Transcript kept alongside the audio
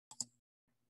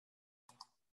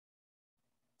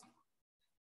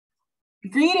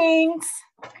Greetings.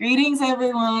 Greetings,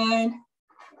 everyone.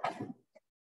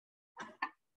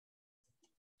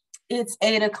 It's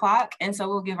 8 o'clock, and so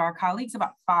we'll give our colleagues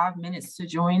about 5 minutes to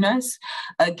join us.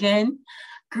 Again,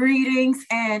 greetings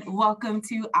and welcome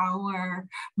to our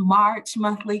March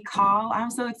monthly call.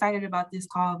 I'm so excited about this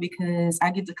call because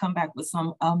I get to come back with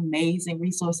some amazing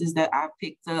resources that I've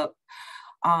picked up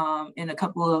in a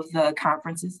couple of the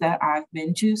conferences that I've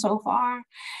been to so far.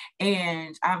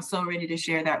 And I'm so ready to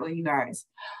share that with you guys.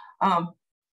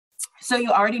 So you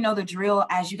already know the drill.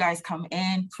 As you guys come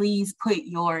in, please put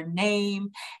your name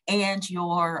and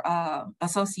your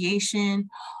association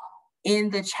in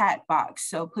the chat box.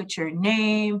 So put your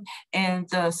name and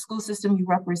the school system you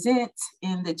represent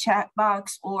in the chat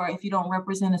box, or if you don't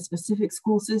represent a specific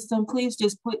school system, please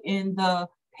just put in the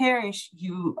parish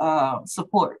you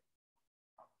support.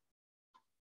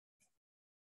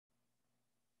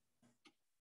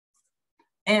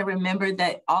 And remember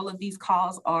that all of these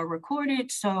calls are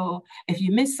recorded. So if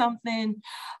you miss something,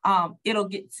 it'll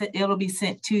be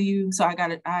sent to you. So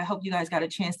I hope you guys got a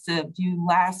chance to view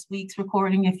last week's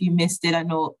recording. If you missed it, I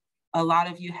know a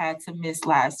lot of you had to miss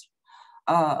the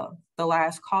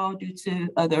last call due to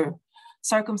other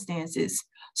circumstances.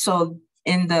 So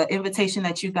in the invitation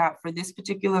that you got for this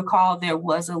particular call, there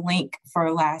was a link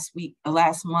for last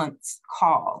month's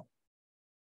call.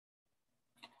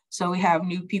 So we have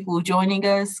new people joining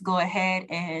us. Go ahead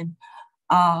and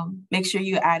make sure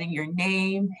you're adding your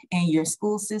name and your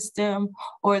school system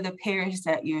or the parish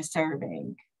that you're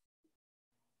serving.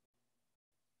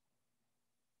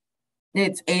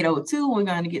 It's 8:02. We're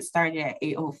going to get started at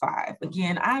 8:05.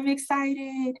 Again, I'm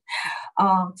excited.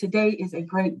 Today is a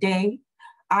great day.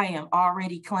 I am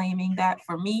already claiming that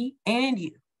for me and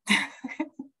you.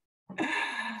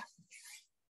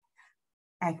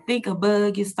 I think a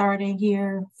bug is starting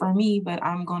here for me, but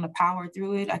I'm going to power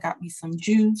through it. I got me some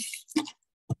juice,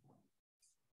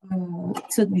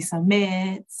 took me some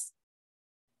meds,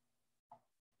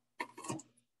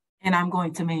 and I'm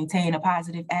going to maintain a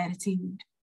positive attitude,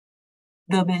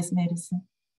 the best medicine.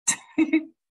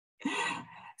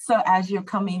 So as you're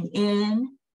coming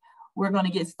in, we're going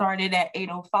to get started at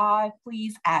 8:05.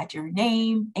 Please add your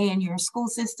name and your school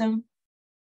system.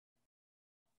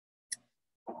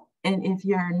 And if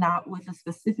you're not with a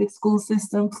specific school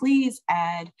system, please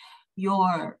add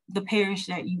the parish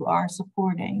that you are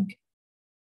supporting.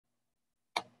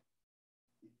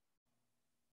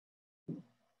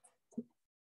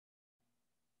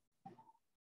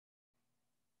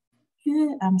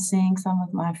 Good. I'm seeing some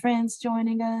of my friends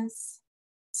joining us.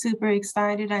 Super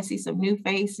excited. I see some new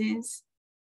faces.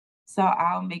 So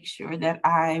I'll make sure that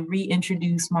I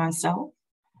reintroduce myself.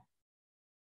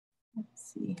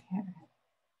 Let's see here.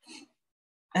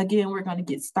 Again, we're going to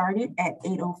get started at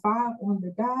 8:05 on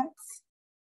the dot.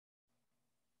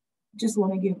 Just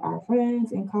want to give our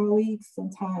friends and colleagues some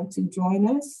time to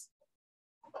join us.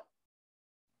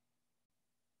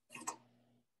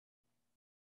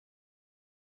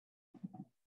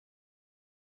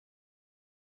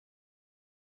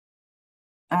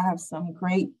 I have some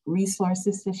great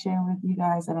resources to share with you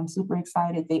guys that I'm super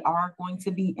excited. They are going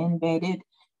to be embedded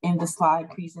in the slide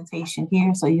presentation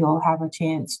here, so you'll have a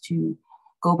chance to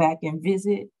go back and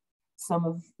visit some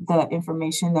of the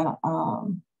information that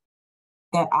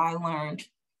I learned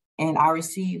and I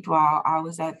received while I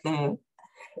was at the,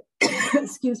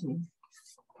 excuse me,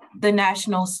 the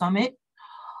National Summit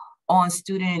on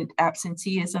Student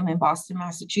Absenteeism in Boston,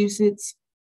 Massachusetts.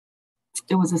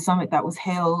 It was a summit that was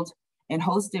held and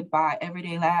hosted by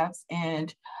Everyday Labs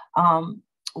and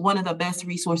one of the best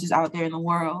resources out there in the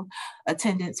world,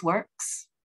 Attendance Works.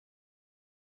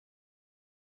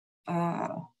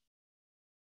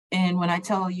 And when I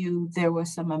tell you there were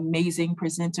some amazing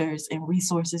presenters and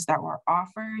resources that were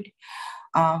offered,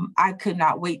 I could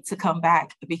not wait to come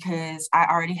back because I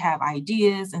already have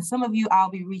ideas, and some of you I'll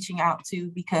be reaching out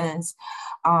to because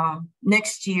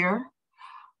next year,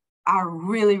 I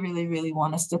really, really, really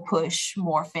want us to push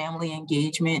more family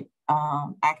engagement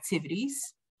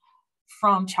activities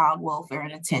from child welfare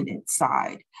and attendance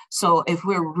side. So if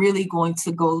we're really going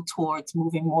to go towards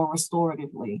moving more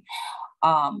restoratively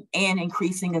and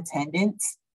increasing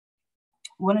attendance,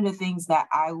 one of the things that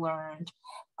I learned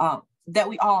that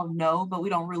we all know, but we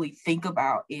don't really think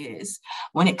about is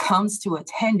when it comes to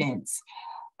attendance,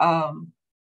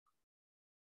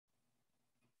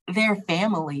 their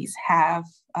families have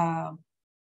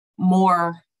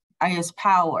more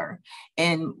power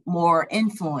and more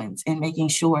influence in making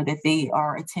sure that they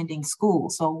are attending school.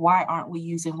 So why aren't we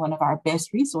using one of our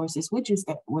best resources, which is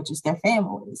their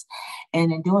families?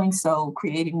 And in doing so,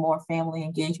 creating more family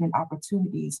engagement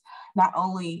opportunities, not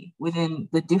only within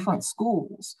the different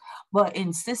schools, but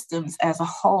in systems as a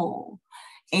whole,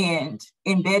 and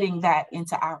embedding that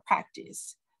into our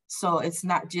practice. So it's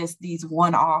not just these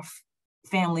one-off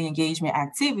family engagement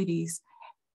activities,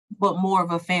 but more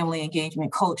of a family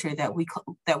engagement culture that we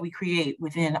create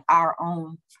within our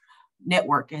own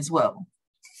network as well.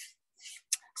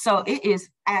 So it is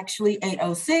actually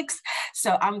 8:06.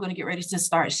 So I'm going to get ready to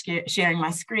start sharing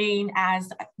my screen. As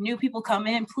new people come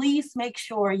in, please make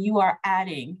sure you are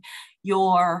adding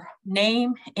your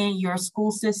name and your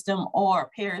school system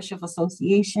or parish of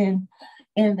association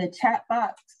in the chat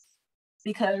box,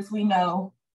 because we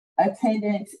know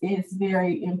attendance is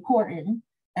very important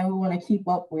and we want to keep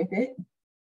up with it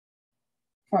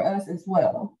for us as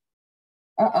well.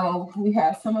 We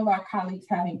have some of our colleagues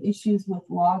having issues with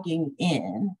logging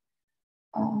in.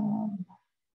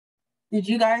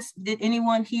 Did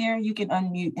anyone here, you can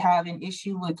unmute, have an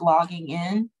issue with logging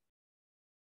in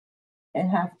and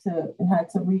had to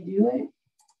redo it?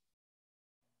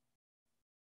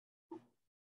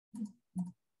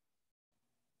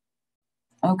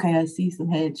 Okay, I see some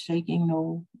heads shaking.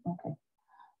 No, okay.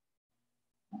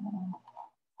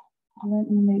 Let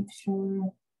me make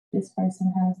sure this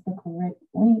person has the correct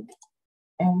link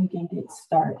and we can get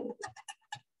started.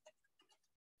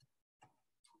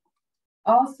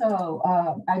 Also,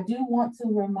 I do want to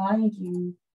remind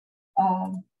you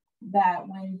that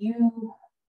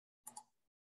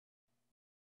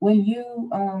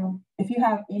if you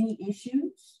have any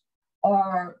issues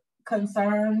or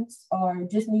concerns or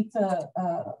just need to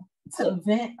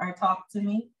vent or talk to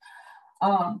me,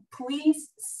 please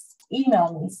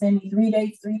email me, send me 3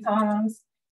 dates, 3 times,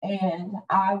 and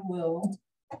I will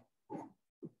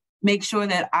make sure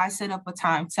that I set up a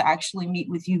time to actually meet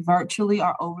with you virtually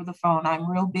or over the phone. I'm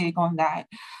real big on that.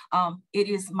 It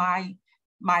is my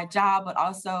job, but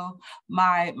also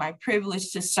my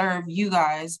privilege to serve you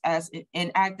guys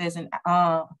and act as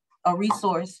a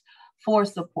resource for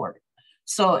support.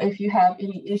 So if you have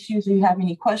any issues or you have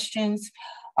any questions,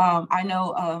 I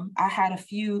know I had a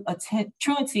few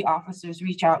truancy officers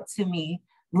reach out to me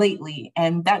lately,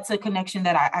 and that's a connection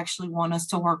that I actually want us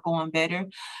to work on better,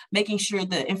 making sure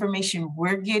the information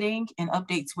we're getting and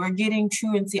updates we're getting,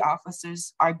 truancy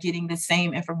officers are getting the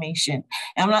same information.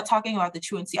 And I'm not talking about the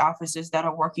truancy officers that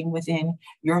are working within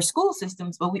your school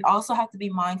systems, but we also have to be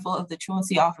mindful of the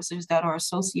truancy officers that are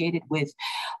associated with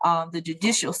the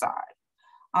judicial side.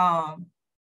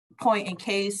 Point in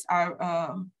case,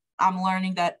 I'm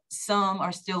learning that some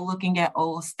are still looking at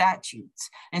old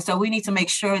statutes. And so we need to make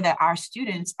sure that our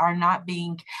students are not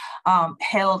being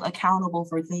held accountable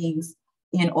for things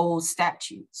in old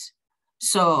statutes.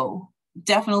 So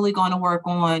definitely going to work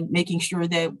on making sure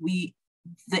that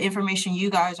the information you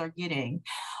guys are getting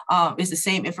is the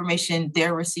same information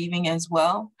they're receiving as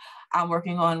well. I'm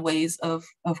working on ways of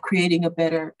creating a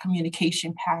better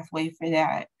communication pathway for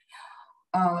that.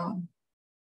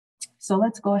 So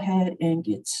let's go ahead and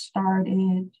get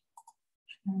started.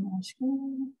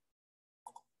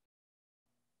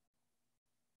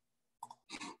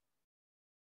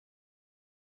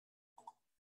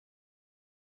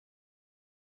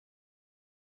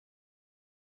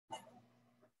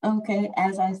 Okay,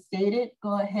 as I stated,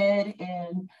 go ahead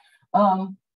and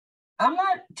I'm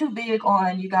not too big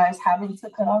on you guys having to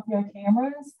cut off your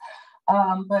cameras.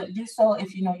 But do so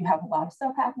if you know you have a lot of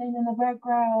stuff happening in the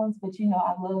backgrounds, but you know,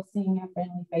 I love seeing your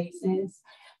friendly faces.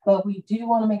 But we do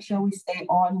want to make sure we stay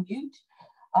on mute.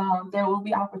 There will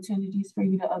be opportunities for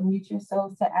you to unmute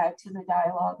yourselves to add to the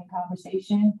dialogue and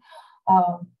conversation,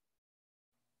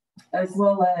 as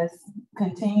well as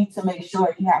continue to make sure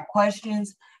if you have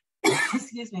questions,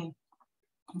 excuse me,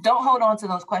 don't hold on to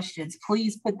those questions.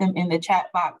 Please put them in the chat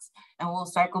box and we'll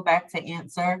circle back to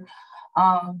answer,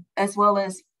 as well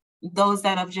as those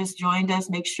that have just joined us,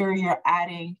 make sure you're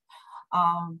adding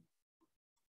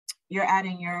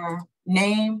your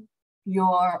name,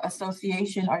 your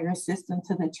association, or your system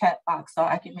to the chat box so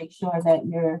I can make sure that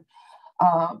you're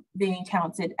being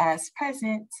counted as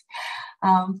present.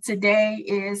 Today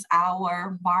is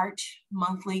our our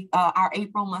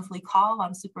April monthly call.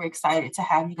 I'm super excited to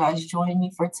have you guys join me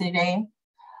for today.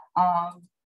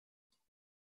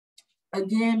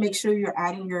 Again, make sure you're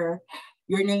adding your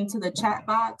name to the chat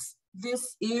box.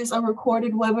 This is a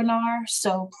recorded webinar,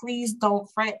 so please don't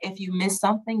fret if you miss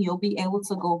something. You'll be able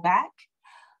to go back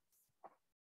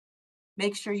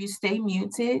Make sure you stay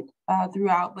muted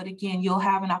throughout, but again, you'll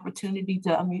have an opportunity to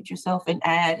unmute yourself and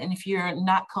add. And if you're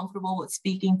not comfortable with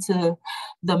speaking to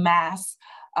the mass,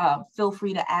 feel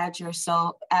free to add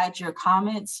your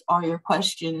comments or your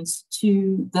questions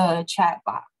to the chat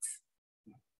box.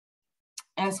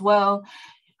 As well,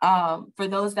 for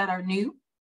those that are new,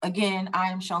 again,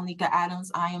 I am Shanika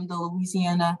Adams. I am the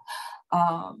Louisiana,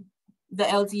 the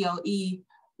LDOE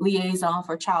liaison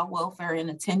for child welfare and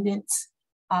attendance.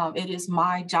 It is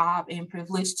my job and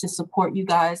privilege to support you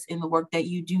guys in the work that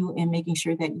you do and making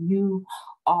sure that you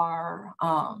are,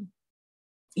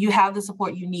 you have the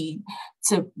support you need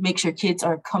to make sure kids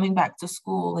are coming back to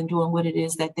school and doing what it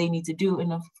is that they need to do.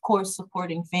 And of course,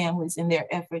 supporting families in their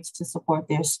efforts to support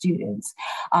their students.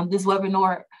 This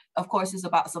webinar, of course, is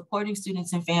about supporting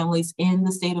students and families in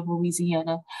the state of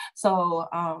Louisiana. So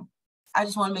I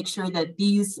just want to make sure that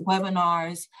these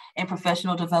webinars and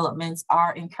professional developments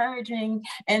are encouraging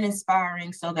and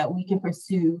inspiring so that we can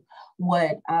pursue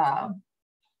what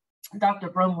Dr.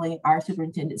 Brumley, our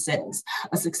superintendent, says,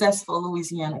 a successful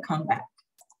Louisiana comeback.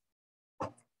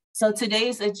 So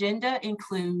today's agenda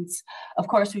includes, of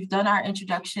course, we've done our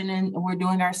introduction and we're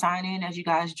doing our sign-in as you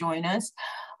guys join us.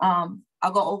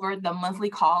 I'll go over the monthly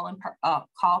call and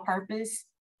call purpose.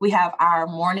 We have our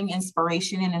morning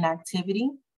inspiration and an activity.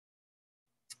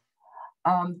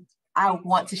 I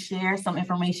want to share some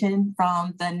information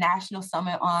from the National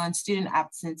Summit on Student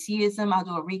Absenteeism. I'll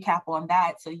do a recap on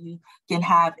that so you can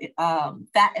have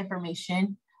that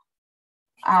information.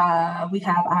 We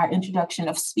have our introduction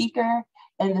of speaker,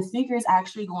 and the speaker is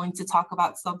actually going to talk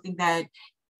about something that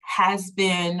has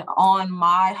been on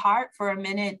my heart for a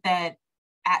minute that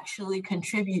actually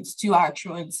contributes to our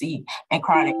truancy and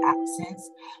chronic absence.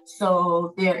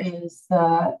 So there is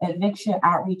the eviction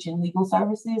outreach and legal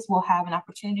services. We'll have an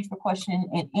opportunity for question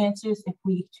and answers if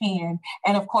we can.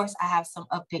 And of course, I have some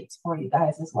updates for you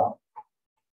guys as well.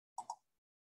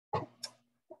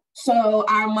 So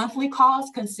our monthly calls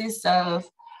consist of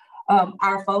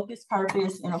our focus,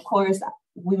 purpose, and of course,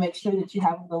 we make sure that you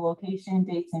have the location,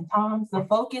 dates, and times. The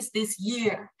focus this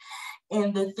year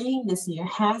and the theme this year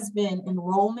has been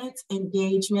enrollment,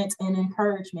 engagement, and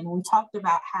encouragement. We talked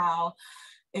about how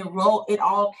it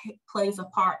all plays a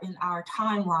part in our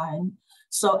timeline.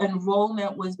 So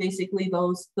enrollment was basically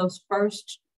those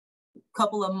first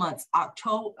couple of months,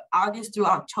 August through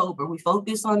October. We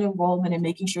focused on enrollment and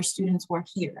making sure students were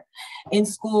here in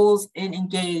schools and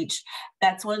engaged.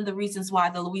 That's one of the reasons why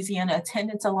the Louisiana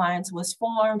Attendance Alliance was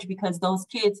formed, because those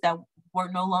kids that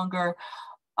were no longer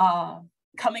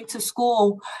coming to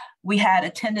school, we had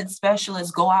attendance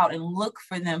specialists go out and look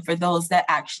for them, for those that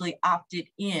actually opted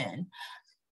in.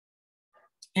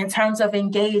 In terms of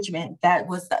engagement, that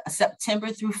was September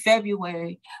through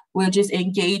February. We're just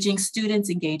engaging students,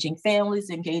 engaging families,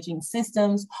 engaging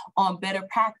systems on better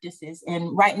practices.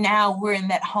 And right now we're in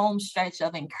that home stretch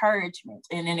of encouragement.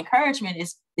 And encouragement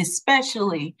is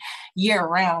especially year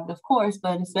round, of course,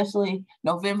 but especially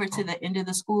November to the end of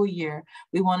the school year.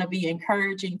 We want to be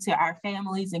encouraging to our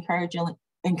families,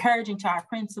 encouraging to our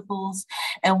principals.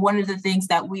 And one of the things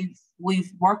that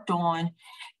we've worked on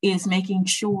is making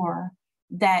sure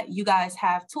that you guys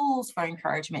have tools for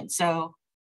encouragement. So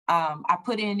I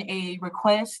put in a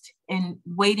request and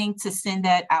waiting to send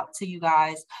that out to you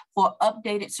guys for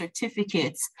updated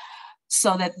certificates,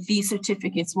 so that these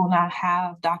certificates will not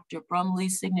have Dr.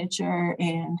 Brumley's signature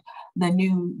and the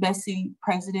new Bessie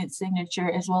president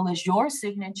signature, as well as your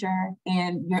signature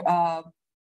and your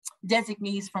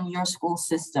designees from your school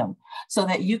system, so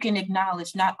that you can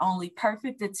acknowledge not only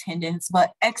perfect attendance,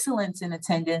 but excellence in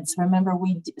attendance. Remember,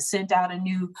 we sent out a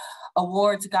new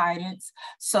awards guidance.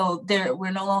 So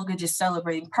we're no longer just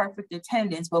celebrating perfect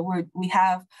attendance, but we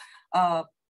have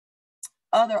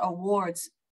other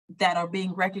awards that are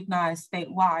being recognized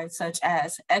statewide, such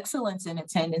as excellence in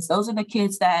attendance. Those are the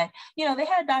kids that, they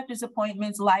had doctor's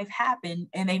appointments, life happened,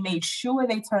 and they made sure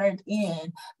they turned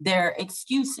in their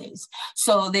excuses.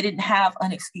 So they didn't have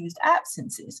unexcused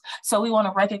absences. So we want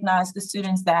to recognize the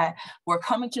students that were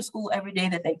coming to school every day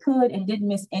that they could and didn't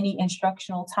miss any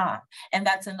instructional time. And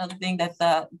that's another thing that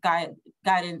the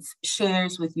guidance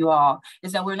shares with you all,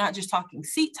 is that we're not just talking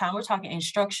seat time, we're talking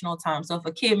instructional time. So if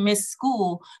a kid missed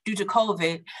school due to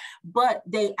COVID, but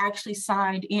they actually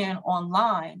signed in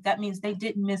online, that means they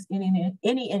didn't miss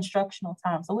any instructional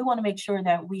time. So we want to make sure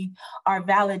that we are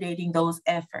validating those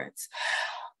efforts,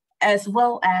 as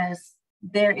well as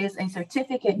there is a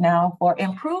certificate now for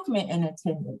improvement in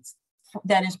attendance.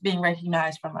 that is being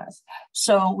recognized from us.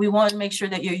 So we want to make sure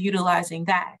that you're utilizing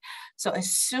that. So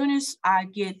as soon as I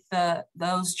get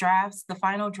those drafts, the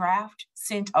final draft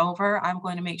sent over, I'm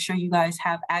going to make sure you guys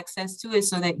have access to it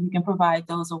so that you can provide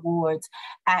those awards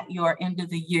at your end of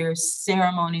the year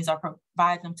ceremonies, or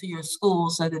provide them to your school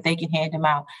so that they can hand them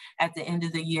out at the end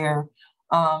of the year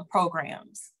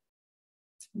programs.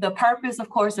 The purpose, of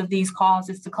course, of these calls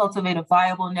is to cultivate a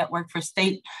viable network for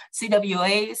state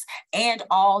CWAs and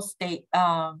all state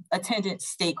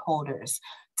attendance stakeholders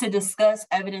to discuss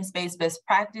evidence-based best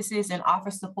practices and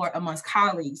offer support amongst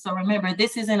colleagues. So remember,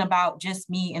 this isn't about just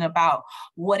me and about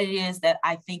what it is that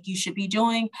I think you should be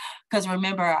doing, because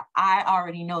remember, I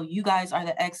already know you guys are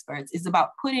the experts. It's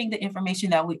about putting the information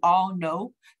that we all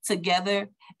know together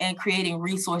and creating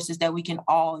resources that we can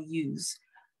all use.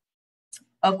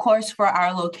 Of course, for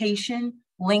our location,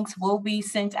 links will be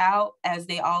sent out as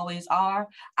they always are.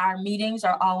 Our meetings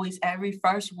are always every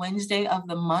first Wednesday of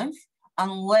the month,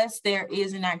 unless there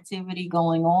is an activity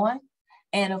going on.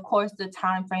 And of course, the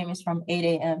time frame is from 8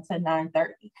 a.m. to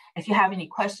 9:30. If you have any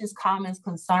questions, comments,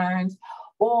 concerns,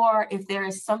 or if there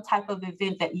is some type of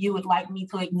event that you would like me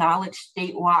to acknowledge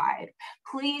statewide,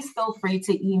 please feel free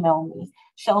to email me,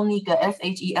 Shelnika,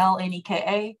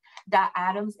 SHELNEKA,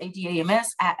 .adams, ADAMS,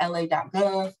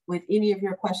 @la.gov with any of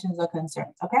your questions or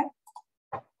concerns, okay?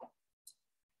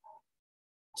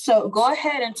 So go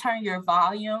ahead and turn your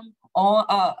volume on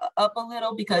up a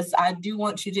little, because I do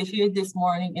want you to hear this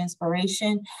morning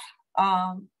inspiration.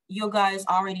 You guys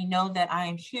already know that I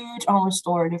am huge on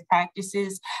restorative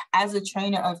practices. As a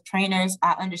trainer of trainers,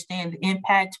 I understand the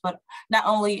impact, but not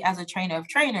only as a trainer of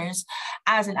trainers,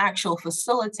 as an actual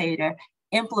facilitator,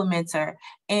 implementer,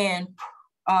 and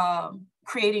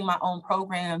creating my own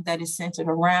program that is centered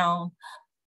around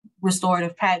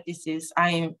restorative practices.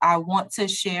 I want to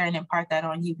share and impart that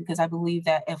on you, because I believe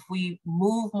that if we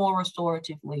move more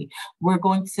restoratively, we're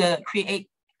going to create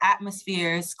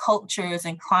atmospheres, cultures,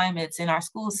 and climates in our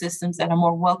school systems that are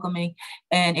more welcoming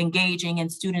and engaging,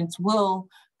 and students will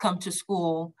come to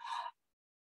school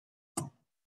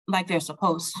like they're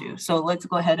supposed to. So let's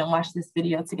go ahead and watch this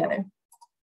video together.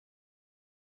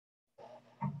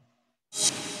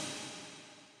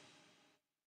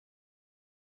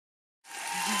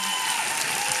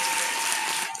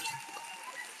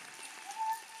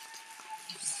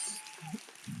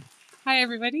 Hi,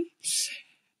 everybody.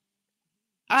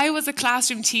 I was a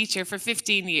classroom teacher for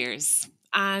 15 years,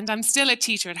 and I'm still a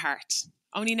teacher at heart.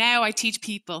 Only now I teach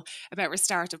people about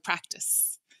restorative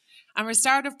practice. And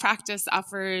restorative practice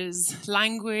offers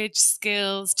language,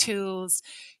 skills, tools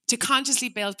to consciously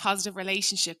build positive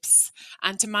relationships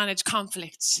and to manage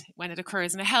conflict when it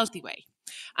occurs in a healthy way.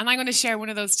 And I'm going to share one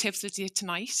of those tips with you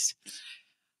tonight.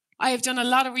 I have done a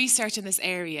lot of research in this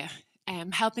area,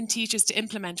 helping teachers to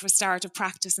implement restorative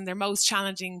practice in their most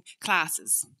challenging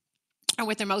classes or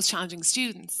with their most challenging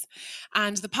students.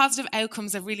 And the positive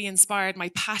outcomes have really inspired my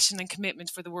passion and commitment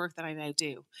for the work that I now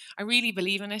do. I really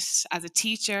believe in it as a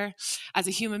teacher, as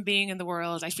a human being in the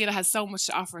world. I feel it has so much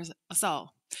to offer us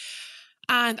all.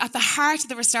 And at the heart of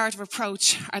the restorative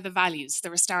approach are the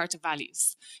restorative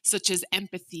values, such as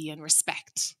empathy and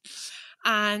respect.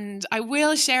 And I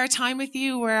will share a time with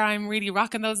you where I'm really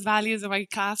rocking those values in my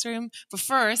classroom. But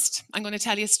first, I'm going to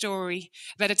tell you a story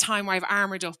about a time where I've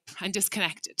armored up and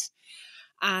disconnected.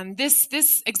 And this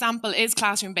example is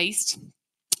classroom-based,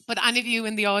 but any of you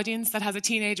in the audience that has a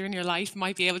teenager in your life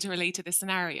might be able to relate to this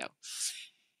scenario.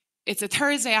 It's a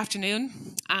Thursday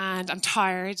afternoon, and I'm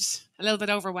tired, a little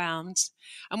bit overwhelmed.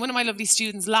 And one of my lovely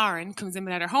students, Lauren, comes in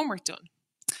without her homework done.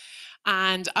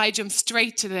 And I jump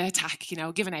straight to the attack,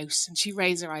 giving out. And she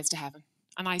raised her eyes to heaven.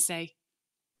 And I say,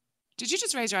 "Did you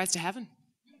just raise your eyes to heaven?"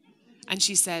 And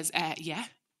she says, "Yeah."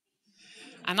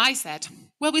 And I said,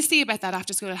 "Well, we'll see about that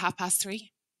after school at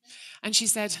 3:30. And she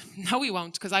said, "No, we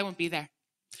won't, because I won't be there."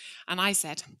 And I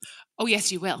said, "Oh,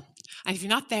 yes, you will. And if you're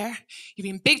not there, you'll be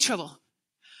in big trouble."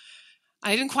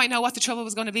 I didn't quite know what the trouble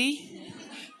was going to be,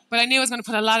 but I knew I was going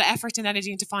to put a lot of effort and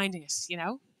energy into finding it,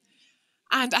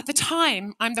 And at the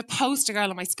time, I'm the poster girl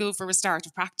in my school for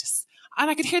restorative practice. And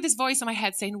I could hear this voice in my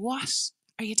head saying, "What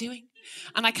are you doing?"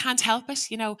 And I can't help it,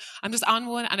 I'm just on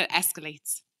one and it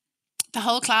escalates. The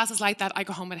whole class is like that. I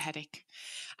go home with a headache.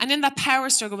 And in that power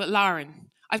struggle with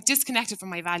Lauren, I've disconnected from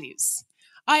my values.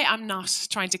 I am not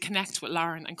trying to connect with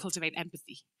Lauren and cultivate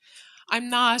empathy. I'm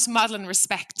not modeling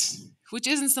respect, which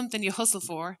isn't something you hustle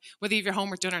for, whether you have your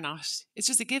homework done or not. It's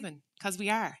just a given, because we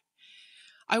are.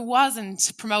 I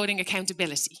wasn't promoting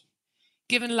accountability,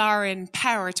 giving Lauren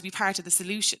power to be part of the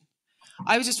solution.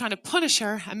 I was just trying to punish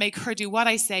her and make her do what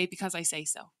I say because I say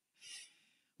so.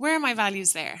 Where are my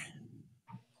values there?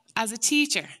 As a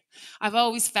teacher, I've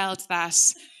always felt that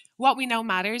what we know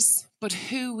matters, but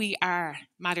who we are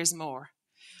matters more.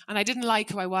 And I didn't like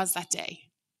who I was that day.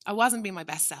 I wasn't being my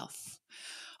best self,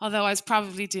 although I was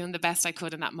probably doing the best I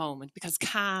could in that moment, because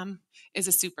calm is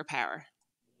a superpower.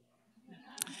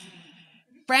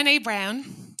 Brené Brown,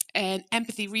 an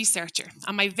empathy researcher,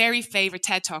 and my very favorite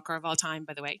TED talker of all time,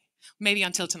 by the way, maybe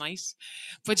until tonight.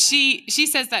 But she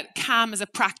says that calm is a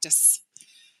practice,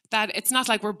 that it's not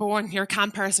like we're born, you're a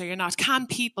calm person or you're not. Calm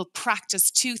people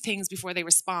practice two things before they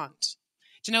respond.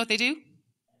 Do you know what they do?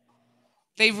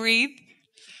 They breathe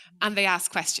and they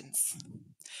ask questions.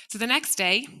 So the next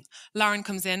day, Lauren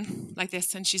comes in like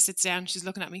this and she sits down, she's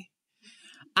looking at me.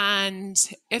 And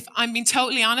if I'm being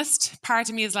totally honest, part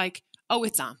of me is like, oh,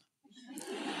 it's on.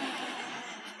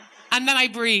 And then I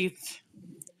breathe.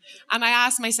 And I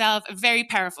ask myself a very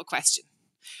powerful question.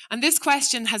 And this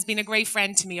question has been a great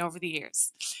friend to me over the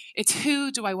years. It's,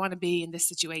 who do I want to be in this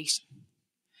situation?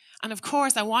 And of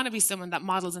course, I want to be someone that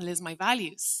models and lives my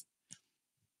values.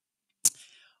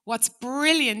 What's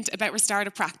brilliant about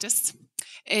restorative practice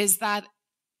is that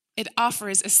it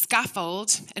offers a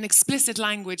scaffold, an explicit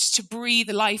language to breathe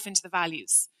life into the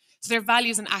values. So they're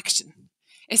values in action,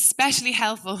 especially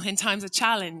helpful in times of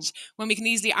challenge when we can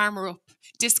easily armor up,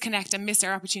 disconnect, and miss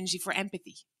our opportunity for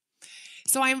empathy.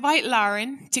 So I invite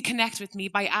Lauren to connect with me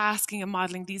by asking and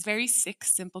modeling these very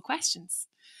 6 simple questions.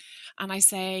 And I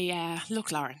say,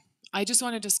 look, Lauren, I just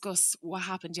want to discuss what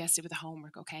happened yesterday with the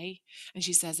homework, okay? And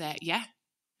she says, yeah.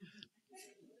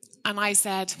 And I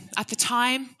said, at the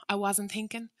time, I wasn't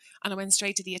thinking, and I went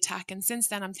straight to the attack. And since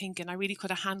then, I'm thinking I really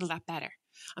could have handled that better.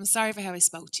 I'm sorry for how I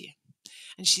spoke to you.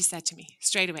 And she said to me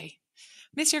straight away,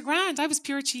 Miss, you're grand, I was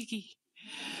pure cheeky.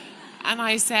 And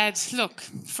I said, look,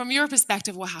 from your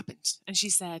perspective, what happened? And she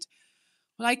said,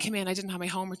 well, I came in, I didn't have my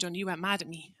homework done, you went mad at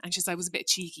me. And she said, I was a bit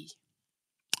cheeky.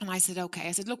 And I said, okay.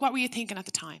 I said, look, what were you thinking at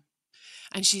the time?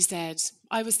 And she said,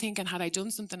 I was thinking, had I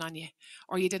done something on you,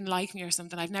 or you didn't like me or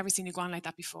something? I've never seen you go on like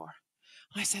that before.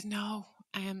 And I said, no.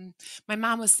 My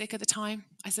mom was sick at the time.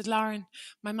 I said, Lauren,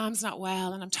 my mom's not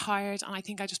well and I'm tired and I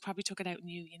think I just probably took it out on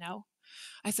you, you know?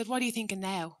 I said, what are you thinking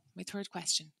now? My third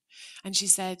question. And she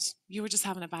said, you were just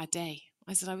having a bad day.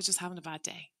 I said, I was just having a bad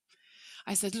day.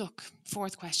 I said, look,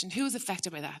 fourth question, who was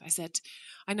affected by that? I said,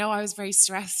 I know I was very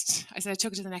stressed. I said, I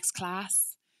took it to the next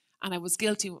class and I was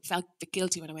felt a bit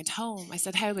guilty when I went home. I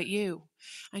said, how about you?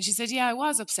 And she said, yeah, I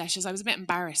was upset. She said, I was a bit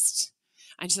embarrassed.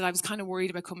 And she said, I was kind of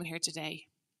worried about coming here today.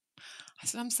 I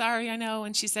said, I'm sorry, I know.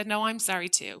 And she said, no, I'm sorry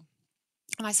too.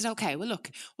 And I said, okay, well, look,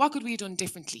 what could we have done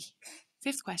differently?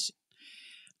 Fifth question.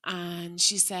 And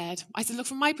she said, I said, look,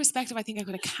 from my perspective, I think I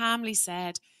could have calmly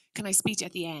said, can I speak to you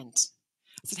at the end?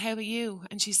 I said, how about you?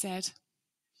 And she said,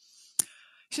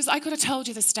 I could have told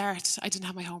you at the start I didn't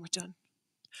have my homework done.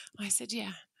 I said,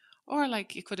 yeah. Or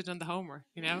like, you could have done the homework,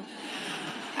 you know?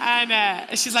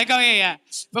 And she's like, oh, yeah.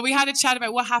 But we had a chat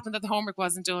about what happened that the homework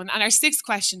wasn't done. And our 6th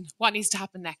question, what needs to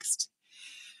happen next?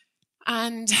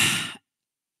 And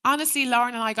honestly,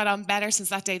 Lauren and I got on better since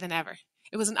that day than ever.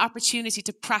 It was an opportunity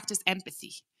to practice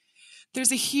empathy.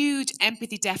 There's a huge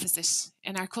empathy deficit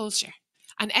in our culture.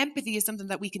 And empathy is something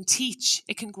that we can teach.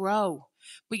 It can grow,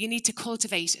 but you need to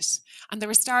cultivate it. And the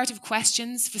restorative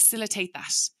questions facilitate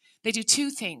that. They do 2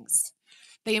 things.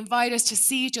 They invite us to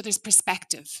see each other's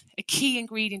perspective, a key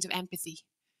ingredient of empathy.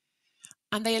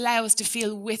 And they allow us to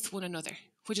feel with one another,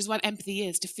 which is what empathy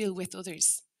is, to feel with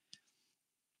others.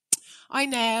 I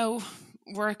now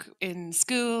work in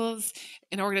schools,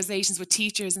 in organizations with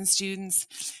teachers and students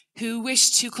who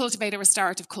wish to cultivate a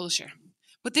restorative culture.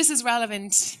 But this is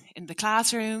relevant in the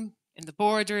classroom, in the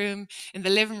boardroom, in the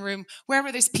living room,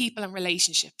 wherever there's people and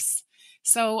relationships.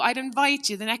 So I'd invite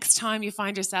you the next time you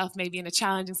find yourself maybe in a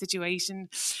challenging situation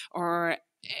or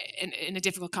in a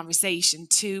difficult conversation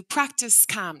to practice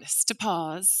calmness, to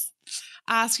pause,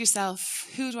 ask yourself,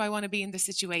 who do I want to be in this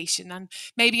situation? And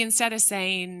maybe instead of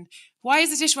saying, why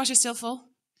is the dishwasher still full?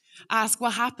 Ask,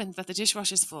 what happened that the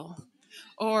dishwasher's full?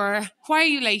 Or, why are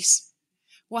you late?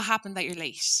 What happened that you're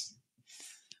late?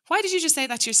 Why did you just say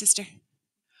that to your sister?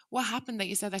 What happened that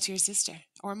you said that to your sister?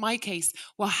 Or in my case,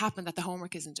 what happened that the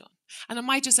homework isn't done? And it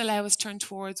might just allow us to turn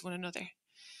towards one another.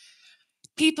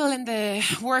 People in the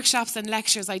workshops and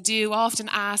lectures I do often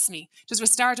ask me, does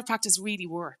restorative practice really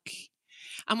work?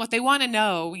 And what they want to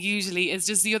know usually is,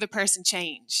 does the other person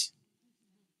change?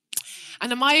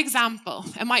 And in my example,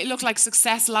 it might look like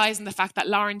success lies in the fact that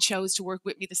Lauren chose to work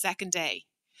with me the second day.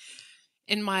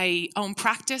 In my own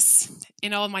practice,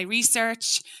 in all my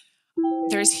research,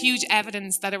 there's huge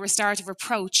evidence that a restorative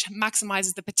approach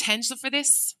maximizes the potential for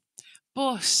this.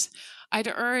 But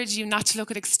I'd urge you not to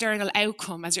look at external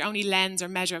outcome as your only lens or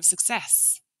measure of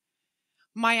success.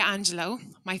 Maya Angelou,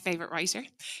 my favorite writer,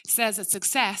 says that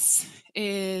success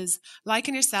is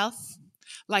liking yourself,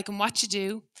 liking what you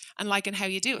do, and liking how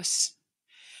you do it.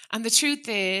 And the truth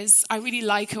is, I really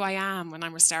like who I am when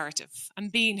I'm restorative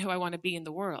and being who I want to be in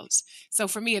the world. So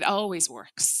for me, it always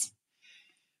works.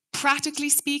 Practically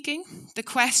speaking, the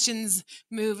questions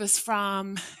move us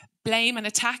from blame and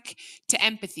attack to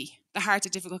empathy, the heart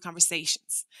of difficult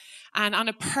conversations. And on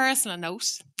a personal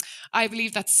note, I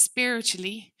believe that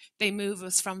spiritually, they move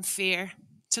us from fear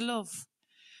to love.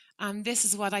 And this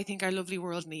is what I think our lovely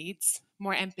world needs: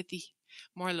 more empathy,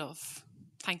 more love.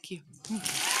 Thank you.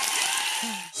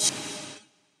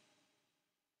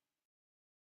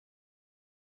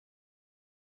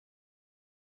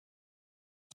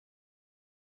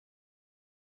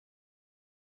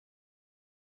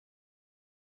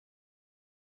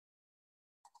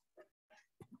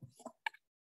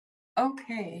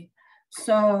 Okay,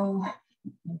 so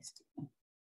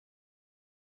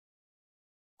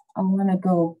I want to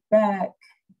go back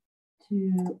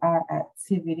to our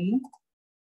activity.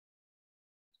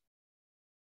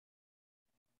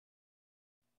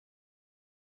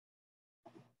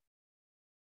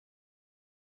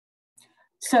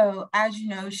 So as you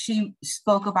know, she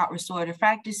spoke about restorative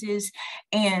practices,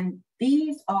 and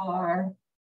these are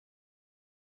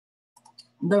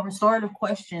the restorative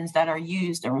questions that are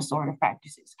used in restorative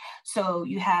practices. So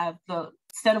you have the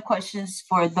set of questions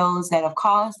for those that have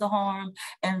caused the harm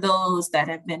and those that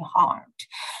have been harmed.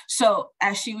 So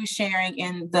as she was sharing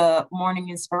in the morning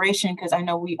inspiration, because I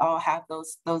know we all have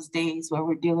those days where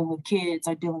we're dealing with kids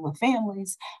or dealing with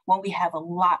families when we have a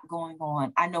lot going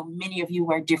on. I know many of you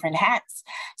wear different hats,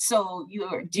 so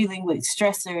you're dealing with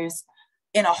stressors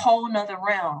in a whole nother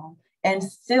realm and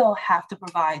still have to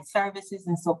provide services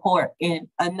and support in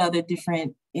another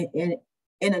different, in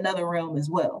another realm as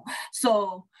well.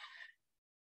 So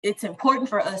it's important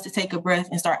for us to take a breath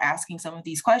and start asking some of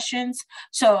these questions.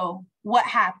 So what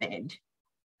happened?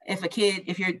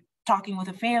 If you're talking with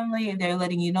a family and they're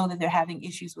letting you know that they're having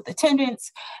issues with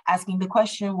attendance, asking the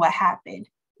question, what happened?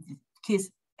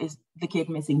 Is the kid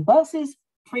missing buses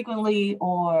frequently,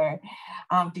 or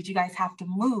did you guys have to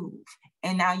move?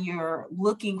 And now you're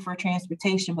looking for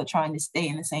transportation, but trying to stay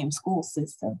in the same school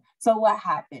system. So what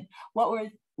happened? What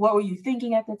were you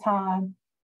thinking at the time?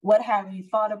 What have you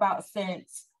thought about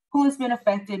since? Who has been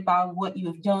affected by what you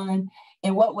have done?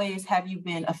 In what ways have you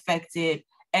been affected?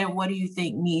 And what do you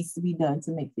think needs to be done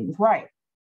to make things right?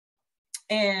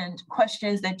 And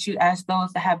questions that you ask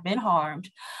those that have been harmed.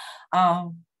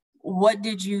 What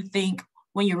did you think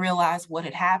when you realized what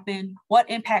had happened? What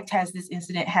impact has this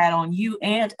incident had on you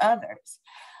and others?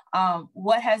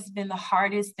 What has been the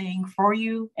hardest thing for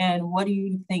you? And what do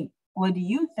you think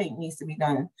needs to be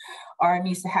done or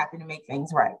needs to happen to make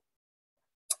things right?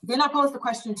 Then I pose the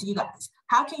question to you guys.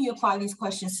 How can you apply these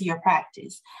questions to your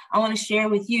practice? I want to share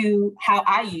with you how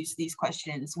I use these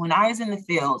questions. When I was in the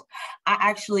field, I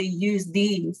actually used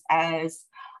these as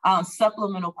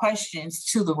supplemental questions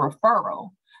to the referral.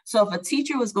 So if a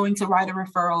teacher was going to write a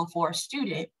referral for a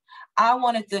student, I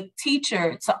wanted the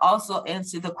teacher to also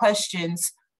answer the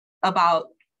questions about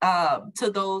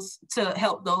to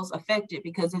help those affected,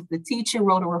 because if the teacher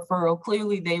wrote a referral,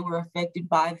 clearly they were affected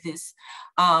by this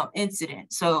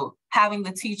incident. So having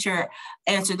the teacher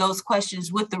answer those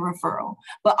questions with the referral,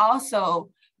 but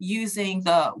also using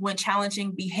the when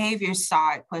challenging behavior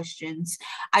side questions,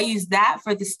 I use that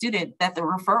for the student that the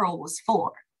referral was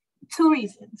for. Two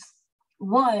reasons.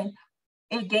 One,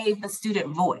 it gave the student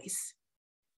voice.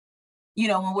 You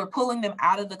know, when we're pulling them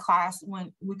out of the class,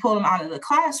 when we pull them out of the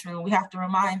classroom, we have to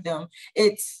remind them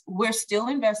we're still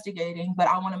investigating, but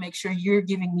I want to make sure you're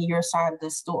giving me your side of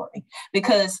the story,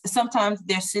 because sometimes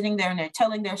they're sitting there and they're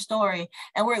telling their story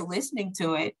and we're listening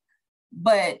to it,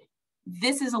 but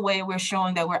this is a way we're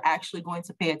showing that we're actually going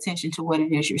to pay attention to what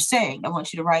it is you're saying. I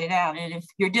want you to write it out. And if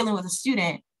you're dealing with a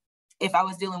student, if I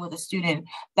was dealing with a student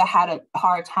that had a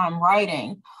hard time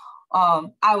writing,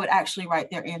 I would actually write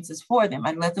their answers for them.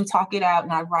 I'd let them talk it out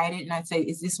and I'd write it and I'd say,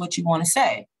 is this what you want to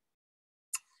say?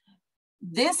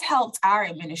 This helped our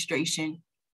administration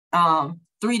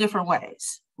three different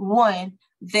ways. One,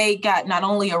 they got not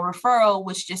only a referral,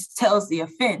 which just tells the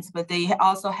offense, but they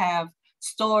also have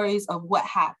stories of what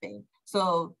happened.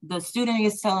 So the student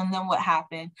is telling them what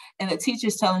happened and the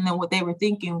teacher's telling them what they were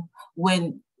thinking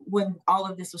when all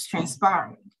of this was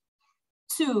transpiring.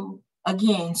 Two,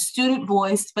 again, student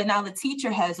voice, but now the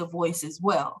teacher has a voice as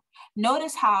well.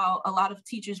 Notice how a lot of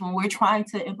teachers, when we're trying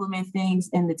to implement things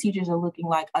and the teachers are looking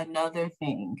like another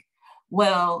thing,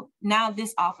 Well, now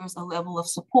this offers a level of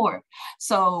support.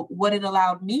 So what it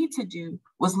allowed me to do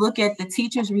was look at the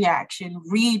teacher's reaction,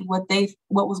 read what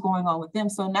was going on with them.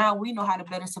 So now we know how to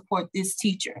better support this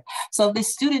teacher. So if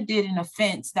this student did an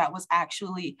offense that was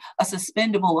actually a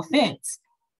suspendable offense,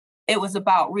 it was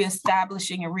about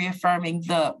reestablishing and reaffirming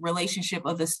the relationship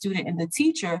of the student and the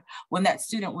teacher when that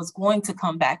student was going to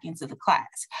come back into the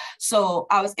class. So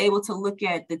I was able to look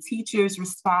at the teacher's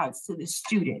response to the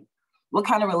student. What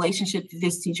kind of relationship did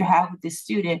this teacher have with this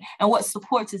student? And what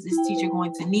supports is this teacher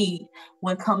going to need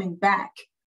when coming back,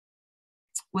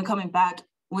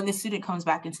 when the student comes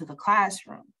back into the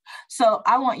classroom? So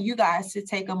I want you guys to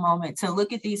take a moment to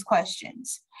look at these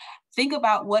questions. Think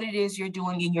about what it is you're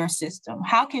doing in your system.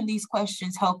 How can these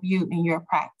questions help you in your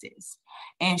practice?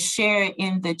 And share it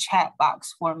in the chat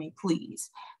box for me,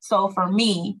 please. So for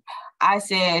me, I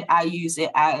said I use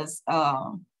it as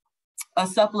a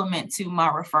supplement to my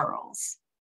referrals.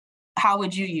 How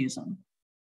would you use them?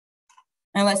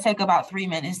 And let's take about 3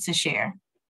 minutes to share.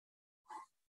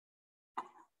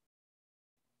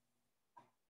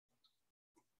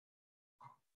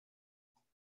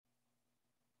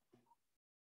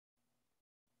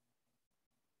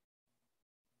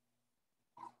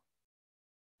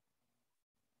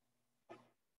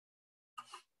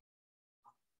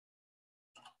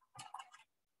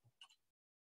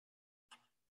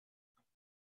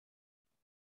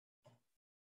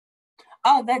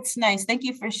 Oh, that's nice. Thank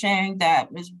you for sharing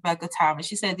that, Ms. Rebecca Thomas.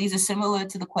 She said these are similar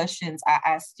to the questions I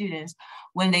ask students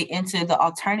when they enter the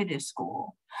alternative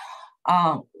school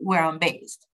where I'm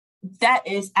based. That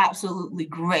is absolutely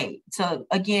great. So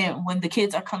again, when the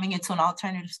kids are coming into an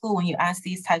alternative school, when you ask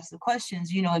these types of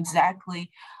questions, you know exactly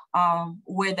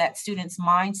where that student's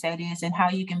mindset is and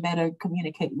how you can better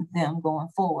communicate with them going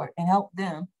forward and help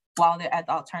them while they're at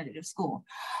the alternative school.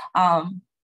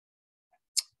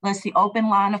 Let's see, open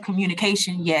line of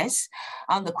communication, yes.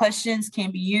 The questions can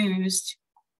be used,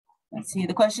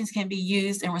 the questions can be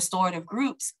used in restorative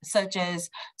groups, such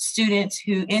as students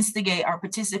who instigate or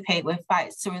participate with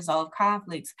fights to resolve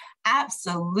conflicts.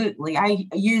 Absolutely, I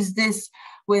use this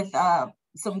with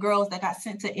some girls that got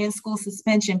sent to in-school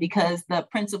suspension because the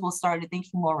principal started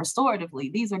thinking more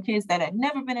restoratively. These are kids that had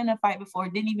never been in a fight before,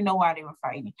 didn't even know why they were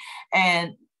fighting.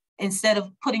 And instead of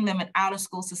putting them in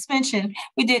out-of-school suspension,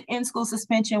 we did in-school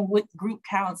suspension with group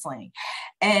counseling.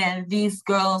 And these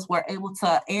girls were able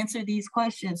to answer these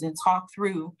questions and talk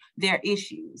through their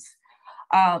issues.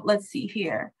 Let's see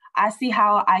here. I see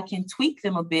how I can tweak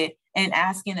them a bit and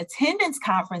ask in attendance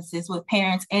conferences with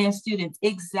parents and students.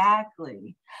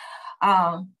 Exactly.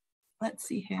 Let's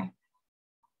see here.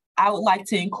 I would like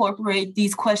to incorporate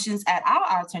these questions at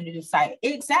our alternative site.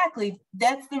 Exactly.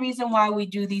 That's the reason why we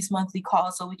do these monthly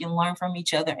calls, so we can learn from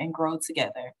each other and grow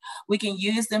together. We can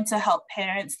use them to help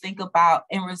parents think about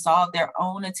and resolve their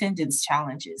own attendance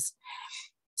challenges.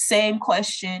 Same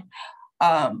question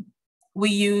we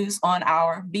use on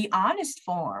our Be Honest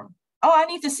form. Oh, I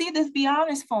need to see this Be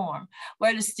Honest form,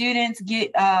 where the students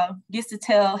gets to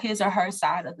tell his or her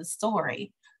side of the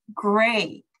story.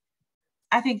 Great.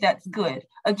 I think that's good.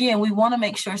 Again, we want to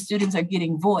make sure students are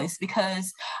getting voice,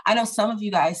 because I know some of you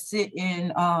guys sit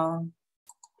in,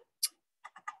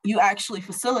 you actually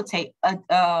facilitate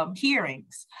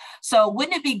hearings. So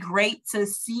wouldn't it be great to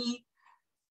see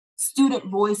student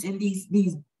voice in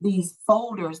these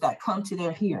folders that come to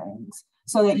their hearings,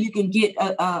 so that you can get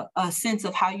a sense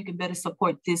of how you can better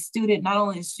support this student, not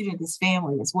only the student, this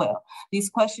family as well. These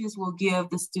questions will give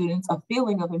the students a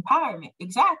feeling of empowerment.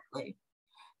 Exactly.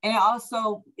 And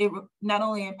also, not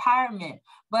only empowerment,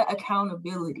 but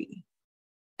accountability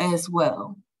as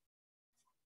well.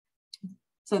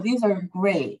 So these are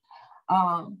great.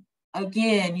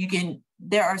 Again,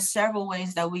 there are several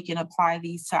ways that we can apply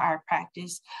these to our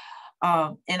practice.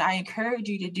 And I encourage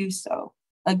you to do so.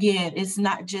 Again, it's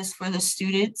not just for the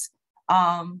students.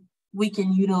 We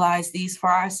can utilize these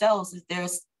for ourselves if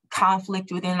there's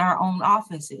conflict within our own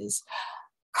offices.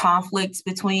 Conflicts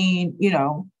between,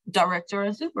 director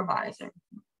and supervisor.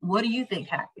 What do you think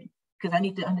happened? Because I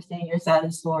need to understand your side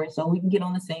of the story so we can get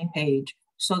on the same page,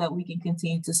 so that we can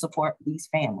continue to support these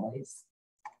families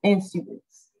and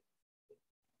students.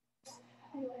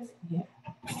 Yeah.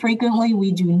 Frequently,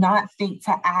 we do not think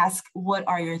to ask, what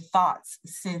are your thoughts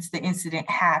since the incident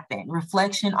happened?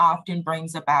 Reflection often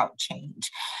brings about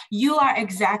change. You are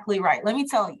exactly right. Let me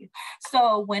tell you.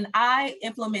 So when I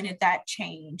implemented that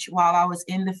change while I was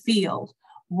in the field,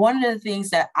 one of the things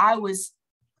that I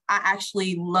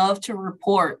actually love to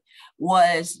report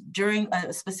was, during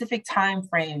a specific time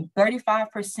frame,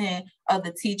 35% of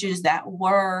the teachers that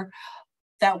were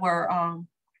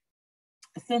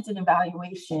sent an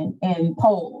evaluation and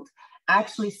polled,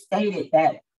 actually stated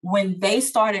that when they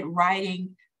started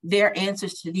writing their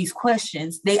answers to these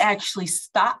questions, they actually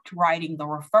stopped writing the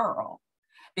referral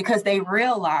because they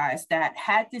realized that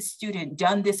had this student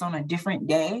done this on a different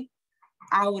day,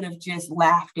 I would have just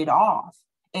laughed it off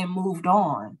and moved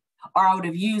on, or I would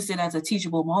have used it as a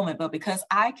teachable moment. But because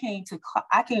I came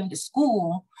to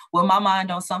school with my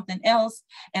mind on something else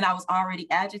and I was already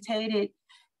agitated,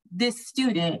 this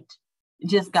student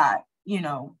just got,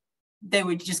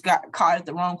 just got caught at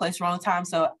the wrong place, wrong time.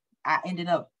 So I ended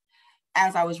up,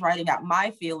 as I was writing out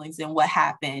my feelings and what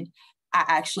happened, I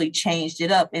actually changed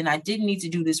it up and I didn't need to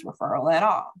do this referral at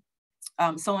all.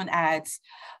 Someone adds,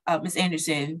 Ms.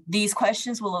 Anderson, these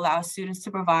questions will allow students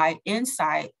to provide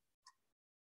insight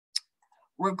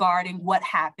regarding what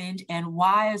happened and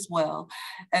why, as well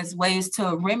as ways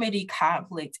to remedy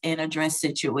conflict and address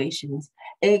situations.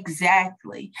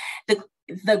 Exactly.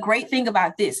 The great thing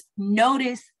about this,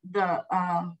 notice the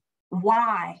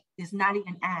why is not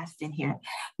even asked in here.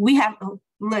 We have,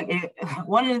 look,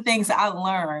 one of the things I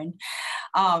learned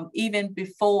even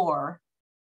before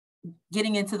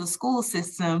getting into the school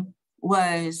system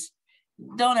was,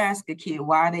 don't ask a kid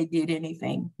why they did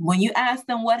anything. When you ask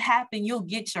them what happened, you'll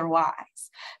get your whys.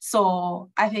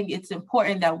 So I think it's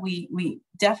important that we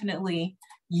definitely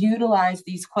utilize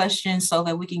these questions so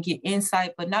that we can get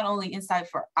insight, but not only insight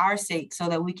for our sake, so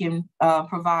that we can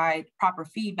provide proper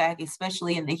feedback,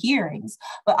 especially in the hearings,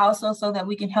 but also so that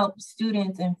we can help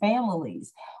students and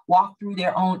families walk through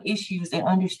their own issues and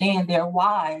understand their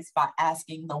whys by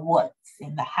asking the whats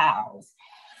and the hows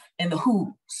and the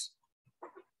whos.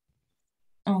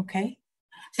 Okay,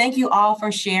 thank you all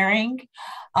for sharing.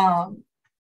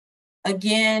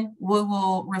 Again, we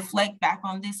will reflect back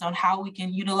on this, on how we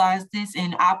can utilize this.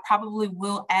 And I probably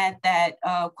will add that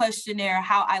questionnaire,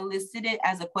 how I listed it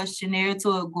as a questionnaire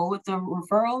to go with the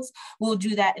referrals. We'll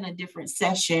do that in a different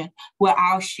session where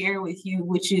I'll share with you,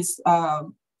 which is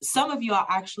some of you will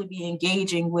actually be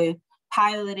engaging with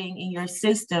piloting in your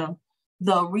system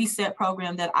the reset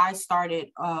program that I started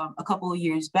a couple of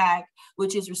years back,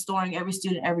 which is restoring every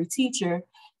student, every teacher.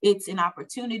 It's an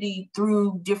opportunity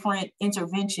through different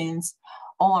interventions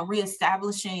on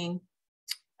reestablishing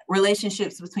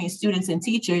relationships between students and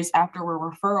teachers after a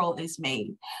referral is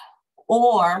made,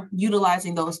 or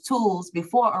utilizing those tools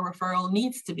before a referral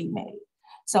needs to be made.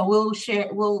 So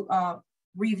we'll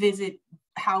revisit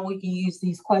how we can use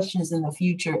these questions in the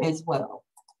future as well.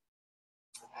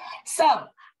 So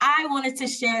I wanted to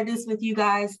share this with you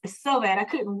guys so bad. I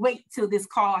couldn't wait till this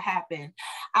call happened.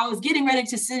 I was getting ready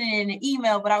to send it in an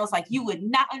email, but I was like, you would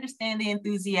not understand the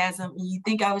enthusiasm. And you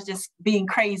think I was just being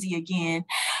crazy again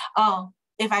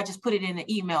if I just put it in an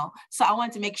email. So I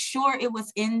wanted to make sure it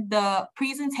was in the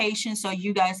presentation so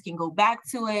you guys can go back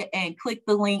to it and click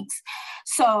the links.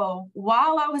 So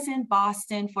while I was in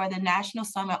Boston for the National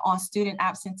Summit on Student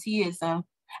Absenteeism,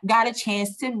 got a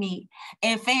chance to meet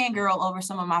and fangirl over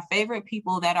some of my favorite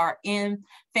people that are in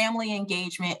family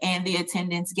engagement and the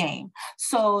attendance game.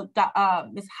 So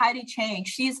Ms. Heidi Chang,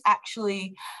 she's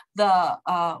actually the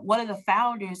one of the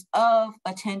founders of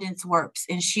Attendance Works,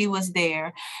 and she was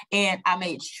there. And I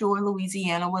made sure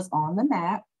Louisiana was on the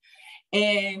map,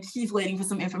 and she's waiting for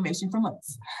some information from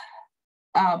us.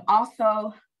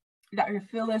 Also, Dr.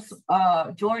 Phyllis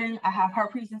Jordan, I have her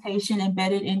presentation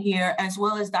embedded in here, as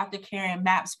well as Dr. Karen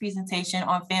Mapp's presentation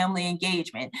on family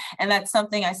engagement. And that's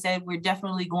something I said we're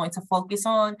definitely going to focus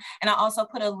on. And I also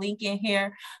put a link in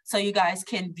here so you guys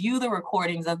can view the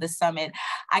recordings of the summit.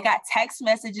 I got text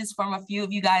messages from a few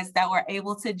of you guys that were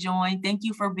able to join. Thank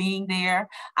you for being there.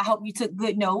 I hope you took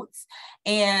good notes.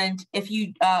 And if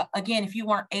you, again, if you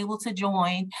weren't able to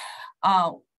join,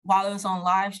 while it was on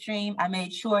live stream, I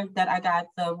made sure that I got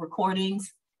the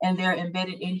recordings and they're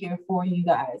embedded in here for you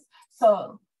guys.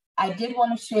 So I did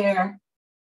want to share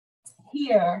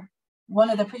here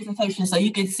one of the presentations so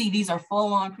you can see these are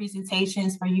full-on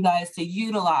presentations for you guys to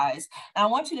utilize. And I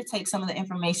want you to take some of the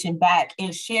information back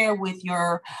and share with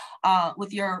your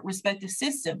respective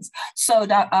systems. So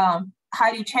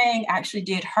Heidi Chang actually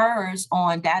did hers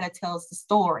on Data Tells the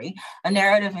Story, a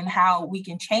narrative and how we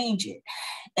can change it.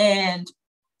 And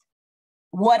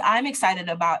what I'm excited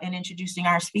about in introducing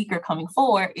our speaker coming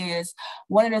forward is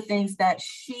one of the things that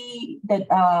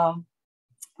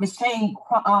Ms. Chang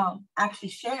actually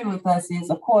shared with us is,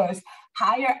 of course,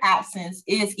 higher absence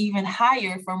is even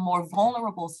higher for more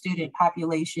vulnerable student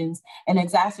populations and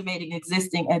exacerbating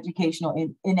existing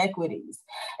educational inequities.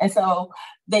 And so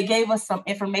they gave us some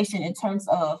information in terms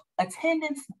of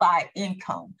attendance by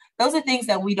income. Those are things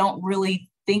that we don't really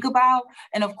think about.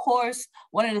 And of course,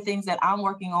 one of the things that I'm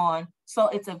working on so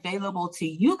it's available to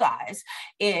you guys,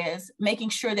 is making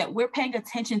sure that we're paying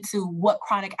attention to what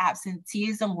chronic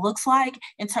absenteeism looks like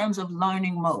in terms of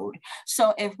learning mode.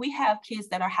 So if we have kids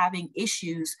that are having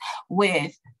issues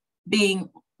with being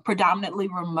predominantly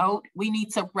remote, we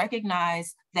need to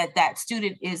recognize that that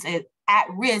student is at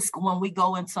risk when we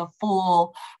go into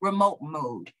full remote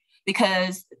mode,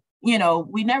 because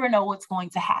we never know what's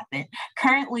going to happen.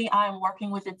 Currently, I'm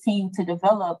working with a team to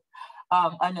develop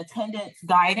an attendance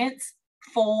guidance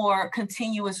for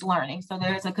continuous learning. So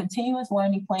there's a continuous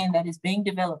learning plan that is being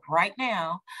developed right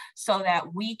now so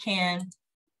that we can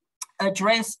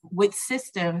address with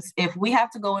systems, if we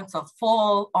have to go into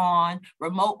full on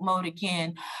remote mode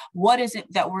again, what is it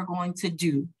that we're going to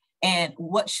do? And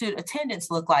what should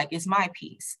attendance look like is my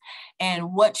piece.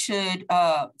 And what should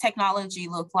technology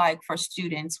look like for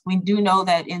students? We do know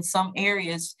that in some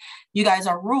areas, you guys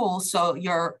are rural, so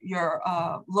your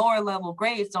lower level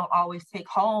grades don't always take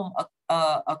home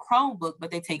a Chromebook,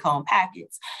 but they take home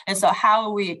packets. And so how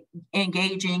are we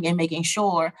engaging and making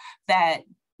sure that,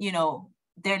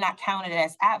 they're not counted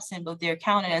as absent, but they're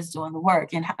counted as doing the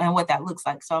work, and what that looks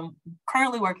like. So I'm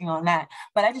currently working on that.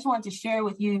 But I just wanted to share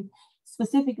with you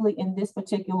specifically in this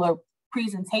particular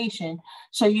presentation,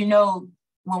 so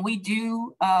when we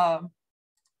do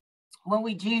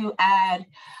add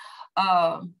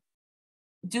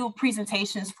do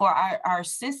presentations for our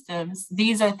systems,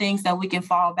 these are things that we can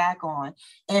fall back on.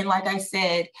 And like I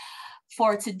said,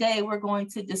 for today, we're going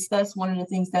to discuss one of the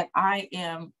things that I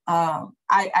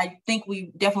think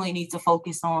we definitely need to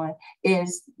focus on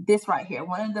is this right here.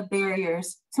 One of the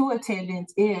barriers to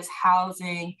attendance is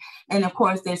housing. And of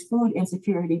course, there's food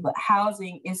insecurity, but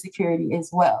housing insecurity as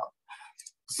well.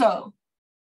 So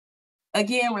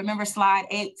again, remember slide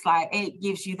 8. Slide 8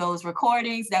 gives you those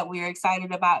recordings that we're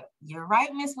excited about. You're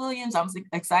right, Ms. Williams, I'm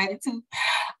excited too.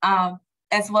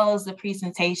 As well as the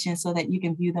presentation so that you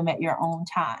can view them at your own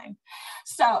time.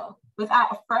 So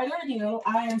without further ado,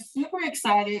 I am super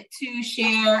excited to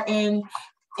share and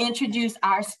introduce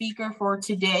our speaker for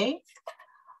today.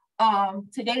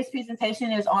 Today's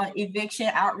presentation is on eviction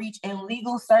outreach and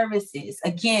legal services.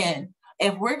 Again,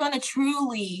 if we're going to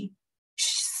truly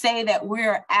say that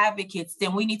we're advocates,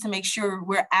 then we need to make sure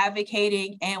we're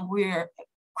advocating and we're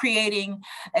creating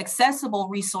accessible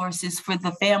resources for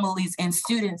the families and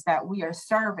students that we are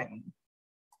serving.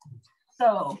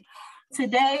 So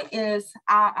today is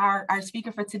our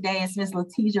speaker for today is Ms.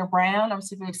 Latija Brown. I'm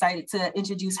super excited to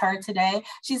introduce her today.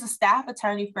 She's a staff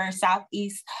attorney for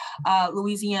Southeast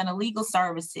Louisiana Legal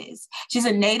Services. She's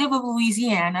a native of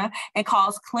Louisiana and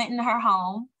calls Clinton her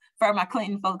home. For my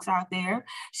Clinton folks out there,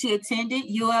 she attended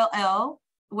ULL,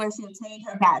 where she obtained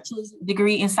her bachelor's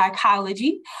degree in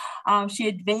psychology. She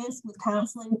advanced with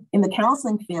counseling in the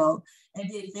counseling field and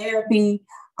did therapy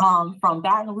from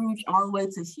Baton Rouge all the way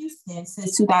to Houston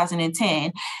since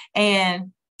 2010.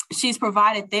 And she's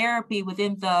provided therapy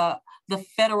within the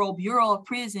Federal Bureau of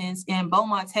Prisons in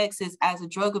Beaumont, Texas as a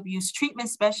drug abuse treatment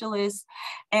specialist.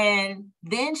 And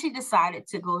then she decided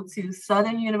to go to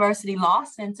Southern University Law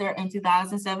Center in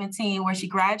 2017, where she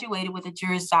graduated with a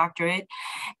Juris Doctorate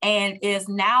and is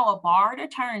now a barred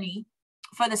attorney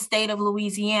for the state of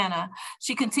Louisiana.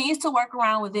 She continues to work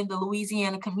around within the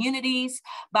Louisiana communities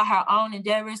by her own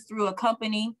endeavors through a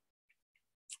company,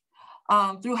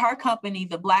 through her company,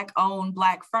 the Black-owned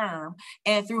Black Firm,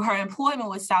 and through her employment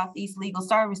with Southeast Legal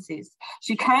Services.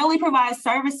 She currently provides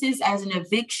services as an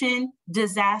eviction,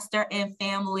 disaster, and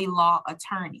family law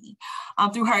attorney.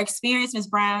 Through her experience, Ms.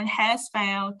 Brown has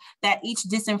found that each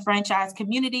disenfranchised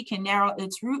community can narrow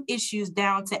its root issues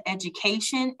down to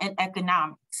education and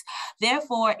economics.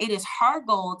 Therefore, it is her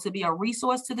goal to be a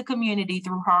resource to the community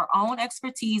through her own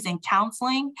expertise in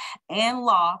counseling and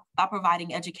law by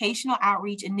providing educational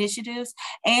outreach initiatives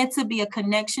and to be a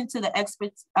connection to the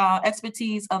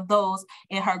expertise of those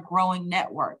in her growing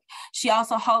network. She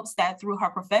also hopes that through her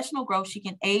professional growth, she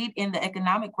can aid in the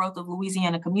economic growth of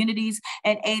Louisiana communities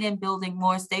and aid in building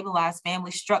more stabilized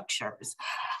family structures.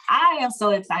 I am so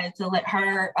excited to let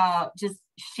her just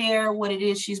share what it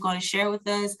is she's going to share with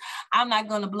us. I'm not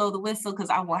going to blow the whistle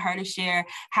because I want her to share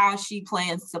how she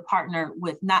plans to partner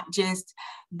with not just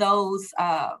those,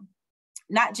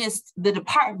 not just the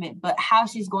department, but how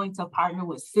she's going to partner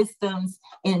with systems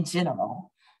in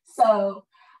general. So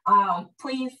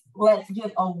please let's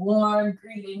give a warm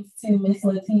greetings to Ms.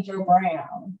 Latija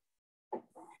Brown.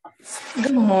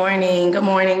 Good morning. Good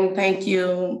morning. Thank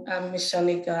you, Ms.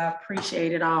 Shanika. I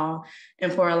appreciate it all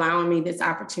and for allowing me this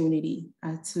opportunity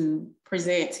to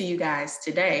present to you guys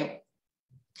today.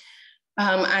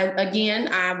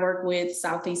 I work with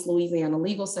Southeast Louisiana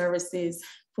Legal Services.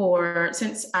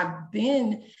 Since I've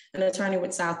been an attorney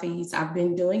with Southeast, I've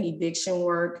been doing eviction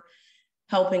work,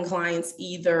 helping clients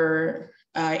either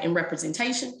in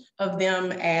representation of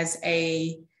them as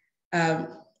they're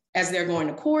going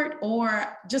to court,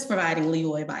 or just providing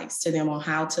legal advice to them on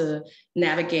how to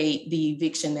navigate the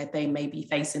eviction that they may be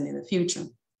facing in the future.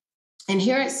 And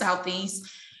here at Southeast,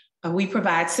 we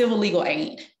provide civil legal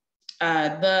aid.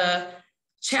 The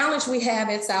challenge we have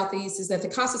at Southeast is that the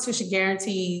Constitution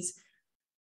guarantees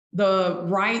the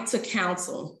right to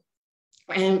counsel,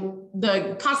 and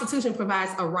the Constitution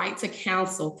provides a right to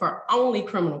counsel for only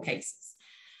criminal cases.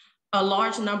 A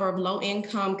large number of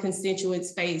low-income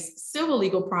constituents face civil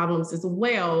legal problems as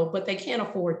well, but they can't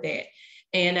afford that.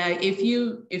 And if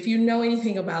you know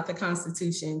anything about the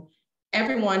Constitution,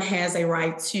 everyone has a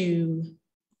right to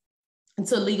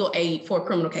legal aid for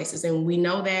criminal cases. And we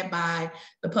know that by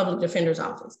the public defender's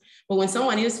office. But when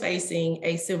someone is facing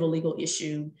a civil legal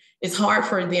issue, it's hard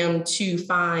for them to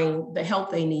find the help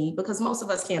they need because most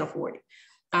of us can't afford it.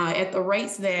 At the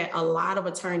rates that a lot of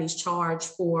attorneys charge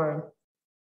for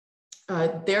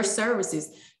their services,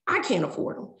 I can't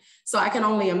afford them. So I can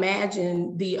only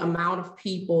imagine the amount of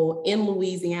people in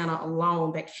Louisiana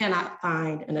alone that cannot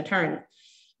find an attorney.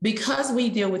 Because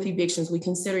we deal with evictions, we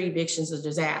consider evictions a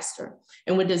disaster.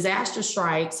 And when disaster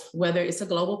strikes, whether it's a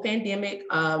global pandemic,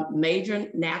 a major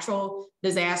natural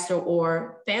disaster,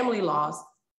 or family loss,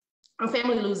 a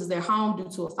family loses their home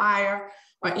due to a fire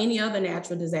or any other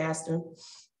natural disaster,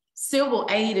 civil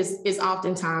aid is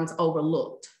oftentimes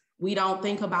overlooked. We don't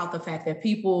think about the fact that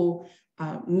people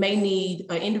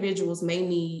individuals may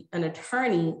need an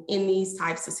attorney in these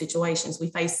types of situations.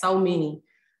 We face so many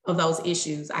of those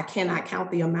issues. I cannot count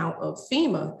the amount of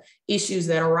FEMA issues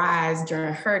that arise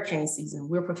during hurricane season.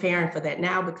 We're preparing for that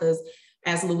now because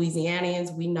as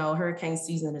Louisianians, we know hurricane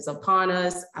season is upon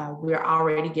us. We're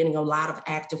already getting a lot of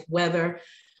active weather.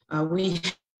 We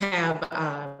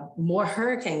have more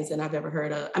hurricanes than I've ever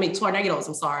heard of.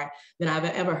 Tornadoes, than I've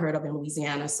ever heard of in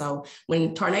Louisiana. So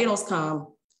when tornadoes come,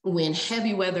 when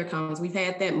heavy weather comes, we've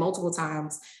had that multiple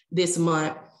times this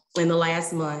month, in the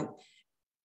last month,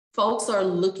 folks are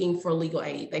looking for legal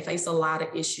aid. They face a lot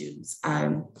of issues.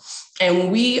 And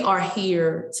we are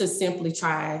here to simply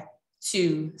try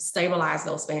to stabilize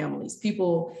those families.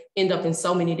 People end up in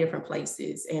so many different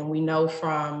places. And we know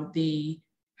from the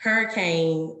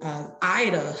Hurricane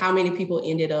Ida, how many people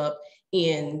ended up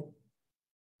in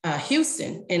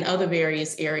Houston and other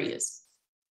various areas.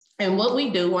 And what we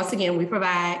do, once again, we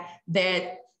provide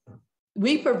that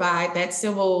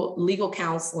civil legal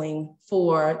counseling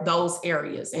for those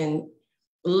areas. And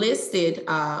listed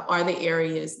are the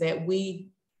areas that we,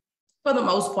 for the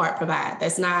most part, provide.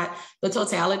 That's not the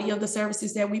totality of the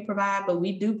services that we provide, but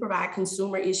we do provide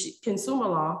consumer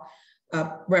law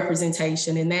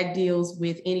representation, and that deals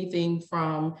with anything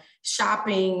from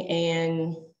shopping,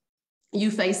 and you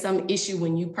face some issue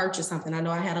when you purchase something. I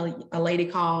know I had a lady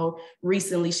call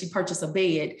recently. She purchased a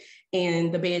bed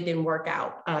and the bed didn't work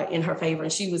out in her favor.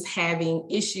 And she was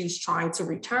having issues trying to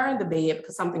return the bed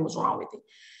because something was wrong with it.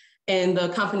 And the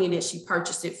company that she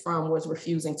purchased it from was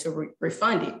refusing to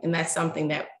refund it. And that's something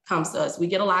that comes to us. We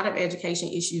get a lot of education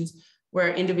issues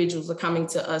where individuals are coming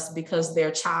to us because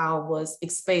their child was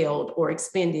expelled or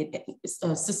suspended,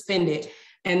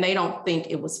 and they don't think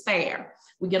it was fair.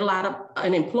 We get a lot of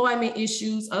unemployment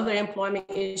issues, other employment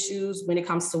issues when it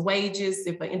comes to wages,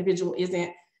 if an individual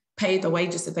isn't paid the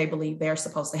wages that they believe they're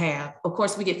supposed to have. Of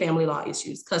course, we get family law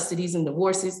issues, custodies and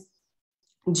divorces.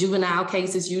 Juvenile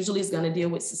cases usually is going to deal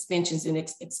with suspensions and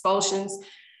expulsions.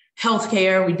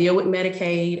 Healthcare, we deal with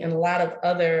Medicaid and a lot of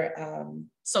other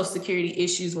Social Security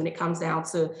issues when it comes down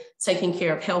to taking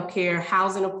care of healthcare.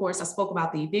 Housing, of course, I spoke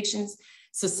about the evictions.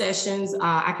 Successions,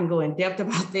 I can go in depth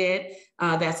about that.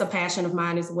 That's a passion of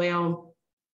mine as well.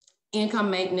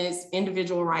 Income maintenance,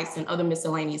 individual rights, and other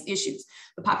miscellaneous issues.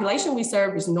 The population we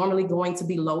serve is normally going to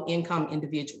be low-income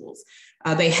individuals.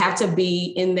 They have to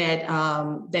be in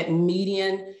that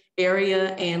median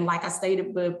area. And like I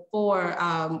stated before,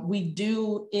 we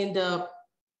do end up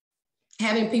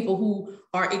having people who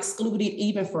are excluded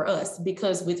even for us,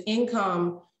 because with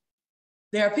income,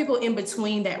 there are people in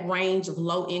between that range of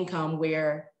low income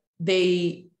where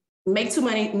they make too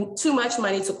much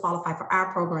money to qualify for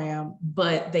our program,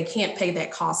 but they can't pay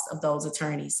that cost of those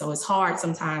attorneys. So it's hard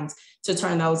sometimes to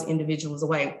turn those individuals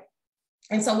away.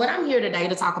 And so what I'm here today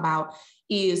to talk about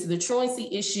is the truancy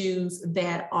issues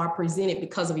that are presented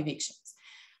because of evictions.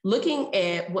 Looking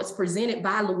at what's presented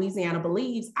by Louisiana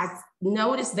Believes, I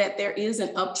noticed that there is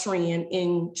an uptrend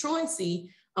in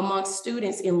truancy amongst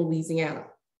students in Louisiana.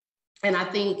 And I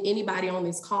think anybody on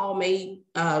this call may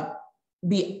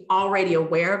be already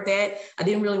aware of that. I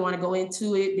didn't really want to go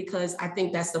into it because I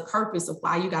think that's the purpose of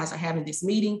why you guys are having this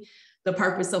meeting, the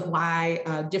purpose of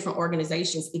why different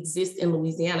organizations exist in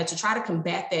Louisiana to try to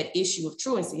combat that issue of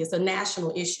truancy. It's a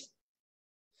national issue.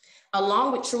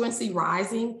 Along with truancy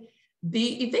rising,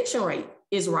 the eviction rate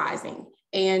is rising.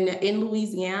 And in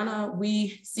Louisiana,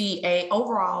 we see an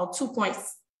overall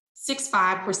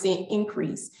 2.65%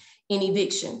 increase in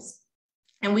evictions.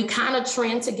 And we kind of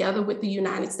trend together with the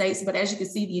United States, but as you can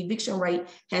see, the eviction rate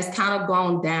has kind of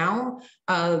gone down.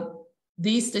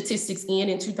 These statistics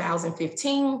end in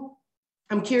 2015.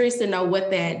 I'm curious to know what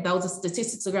those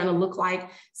statistics are going to look like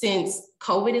since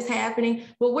COVID is happening,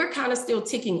 but we're kind of still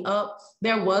ticking up.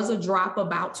 There was a drop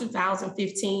about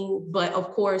 2015, but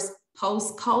of course,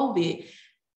 post-COVID,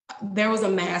 there was a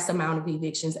mass amount of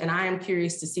evictions, and I am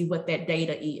curious to see what that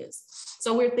data is.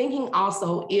 So we're thinking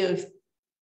also if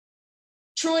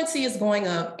truancy is going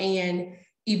up and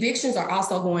evictions are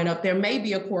also going up, there may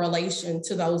be a correlation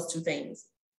to those two things.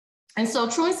 And so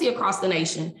truancy across the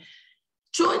nation,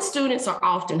 truant students are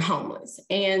often homeless.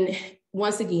 And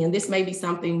once again, this may be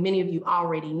something many of you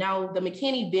already know. The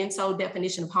McKinney-Vento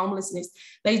definition of homelessness,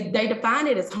 they define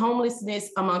it as homelessness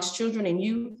amongst children and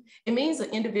youth. It means an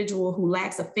individual who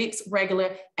lacks a fixed,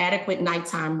 regular, adequate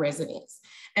nighttime residence.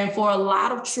 And for a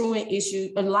lot of truant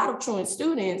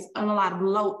students and a lot of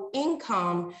low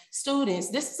income students,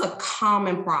 this is a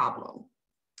common problem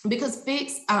because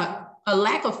a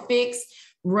lack of fixed,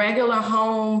 regular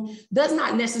home does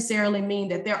not necessarily mean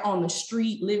that they're on the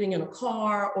street living in a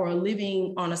car or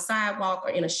living on a sidewalk or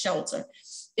in a shelter.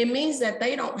 It means that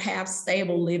they don't have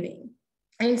stable living.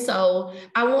 And so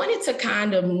I wanted to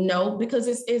kind of know,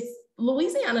 because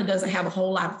Louisiana doesn't have a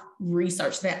whole lot of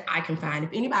research that I can find.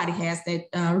 If anybody has that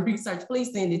research,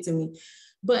 please send it to me.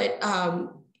 But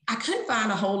I couldn't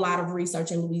find a whole lot of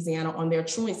research in Louisiana on their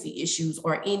truancy issues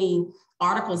or any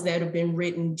articles that have been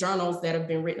written, journals that have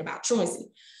been written about truancy.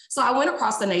 So I went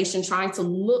across the nation trying to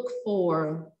look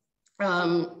for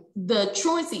the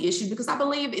truancy issue because I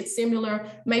believe it's similar,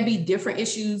 maybe different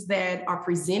issues that are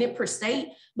presented per state,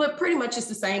 but pretty much it's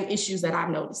the same issues that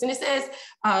I've noticed. And it says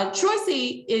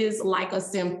truancy is like a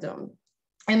symptom,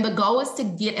 and the goal is to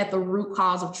get at the root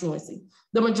cause of truancy.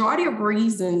 The majority of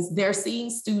reasons they're seeing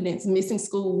students missing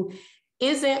school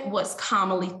isn't what's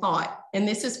commonly thought. And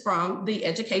this is from the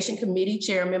Education Committee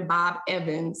Chairman, Bob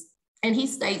Evans. And he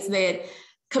states that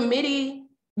committee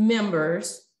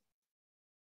members,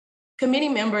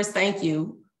 thank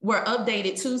you, were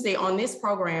updated Tuesday on this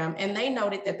program, and they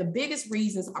noted that the biggest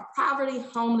reasons are poverty,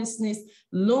 homelessness,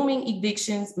 looming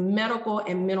evictions, medical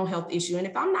and mental health issue. And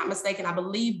if I'm not mistaken, I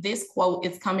believe this quote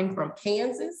is coming from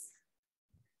Kansas.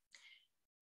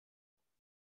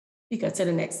 You go to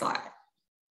the next slide.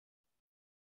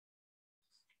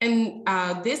 And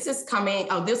this is coming,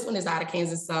 this one is out of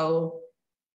Kansas, so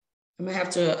I'm gonna have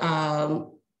to, I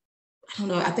don't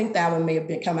know, I think that one may have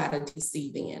come out of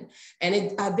DC then.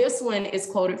 And this one is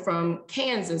quoted from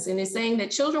Kansas, and it's saying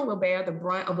that children will bear the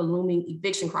brunt of a looming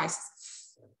eviction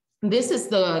crisis. This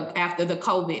is after the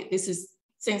COVID, this is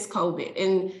since COVID.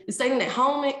 And it's saying that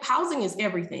housing is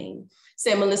everything,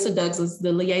 said Melissa Douglas,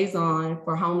 the liaison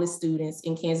for homeless students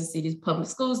in Kansas City's public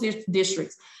schools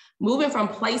districts. Moving from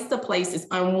place to place is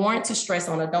unwarranted stress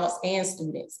on adults and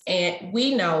students. And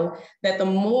we know that the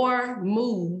more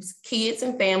moves kids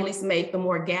and families make, the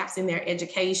more gaps in their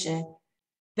education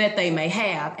that they may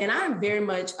have. And I'm very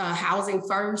much a housing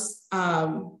first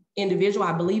individual.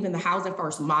 I believe in the housing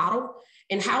first model.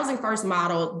 And housing first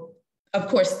model, of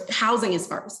course, housing is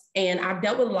first. And I've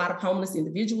dealt with a lot of homeless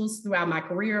individuals throughout my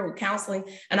career with counseling.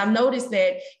 And I've noticed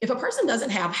that if a person doesn't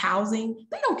have housing,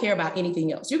 they don't care about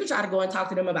anything else. You can try to go and talk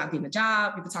to them about getting a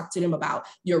job. You can talk to them about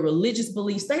your religious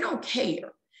beliefs. They don't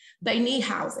care. They need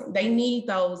housing. They need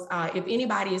those. If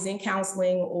anybody is in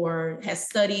counseling or has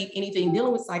studied anything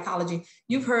dealing with psychology,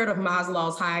 you've heard of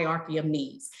Maslow's hierarchy of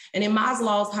needs. And in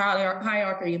Maslow's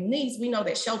hierarchy of needs, we know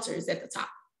that shelter is at the top.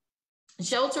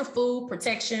 Shelter, food,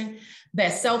 protection,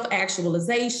 that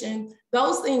self-actualization,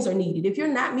 those things are needed. If you're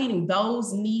not meeting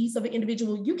those needs of an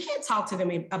individual, you can't talk to them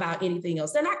about anything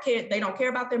else. They don't care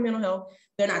about their mental health.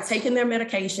 They're not taking their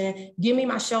medication. Give me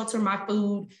my shelter, my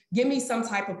food, give me some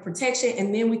type of protection,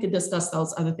 and then we could discuss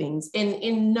those other things. And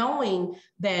in knowing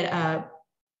that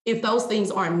if those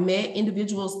things aren't met,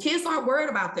 kids aren't worried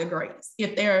about their grades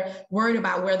if they're worried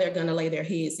about where they're gonna lay their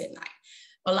heads at night.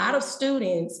 A lot of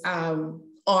students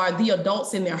are the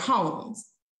adults in their homes,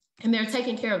 and they're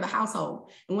taking care of the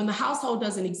household. And when the household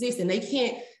doesn't exist, and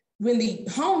when the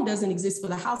home doesn't exist for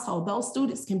the household, those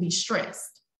students can be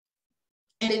stressed.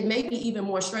 And it may be even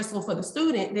more stressful for the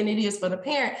student than it is for the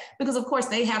parent, because of course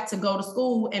they have to go to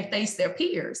school and face their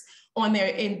peers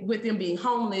with them being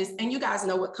homeless. And you guys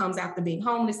know what comes after being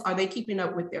homeless. Are they keeping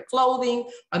up with their clothing?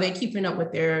 Are they keeping up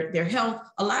with their health?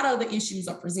 A lot of the issues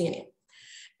are presented.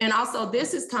 And also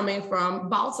this is coming from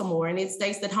Baltimore, and it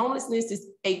states that homelessness is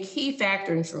a key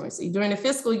factor in truancy. During the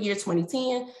fiscal year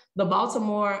 2010, the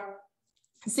Baltimore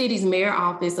City's Mayor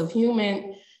Office of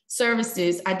Human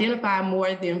Services identified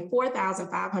more than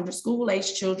 4,500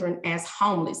 school-aged children as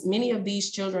homeless. Many of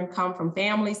these children come from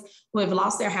families who have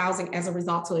lost their housing as a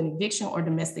result of an eviction or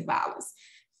domestic violence.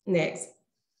 Next.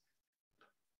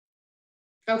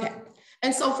 Okay.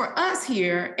 And so for us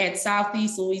here at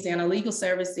Southeast Louisiana Legal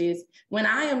Services, when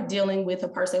I am dealing with a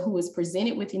person who is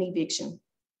presented with an eviction,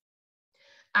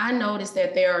 I notice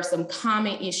that there are some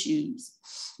common issues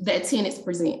that tenants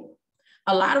present.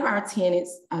 A lot of our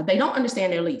tenants, they don't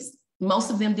understand their lease.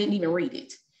 Most of them didn't even read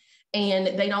it.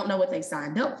 And they don't know what they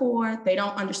signed up for. They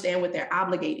don't understand what they're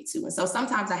obligated to. And so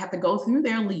sometimes I have to go through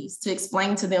their lease to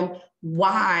explain to them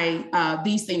why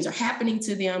these things are happening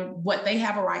to them, what they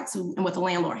have a right to, and what the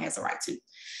landlord has a right to.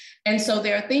 And so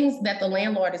there are things that the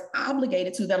landlord is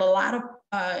obligated to that a lot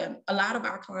of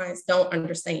our clients don't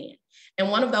understand. And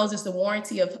one of those is the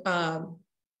warranty of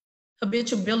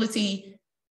habitability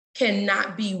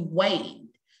cannot be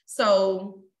waived.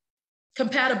 So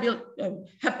compatibility,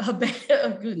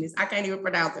 oh goodness, I can't even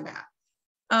pronounce it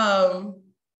now.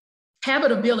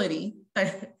 Habitability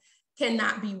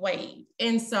cannot be waived.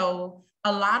 And so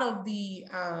a lot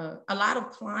of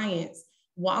clients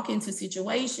walk into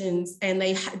situations and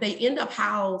they end up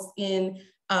housed in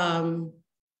an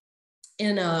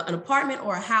apartment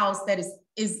or a house that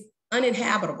is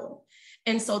uninhabitable.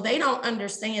 And so they don't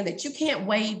understand that you can't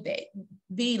waive that.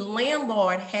 The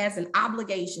landlord has an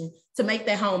obligation to make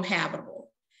that home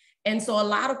habitable. And so a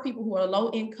lot of people who are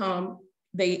low income,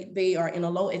 they are in a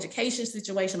low education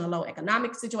situation, a low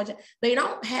economic situation. They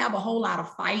don't have a whole lot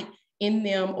of fight in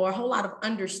them or a whole lot of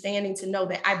understanding to know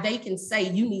that they can say,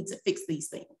 you need to fix these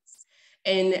things.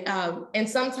 And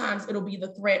sometimes it'll be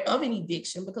the threat of an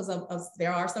eviction because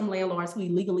there are some landlords who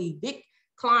illegally evict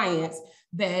clients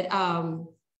that,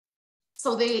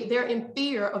 so they're in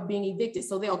fear of being evicted.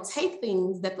 So they'll take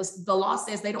things that the law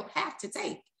says they don't have to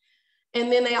take.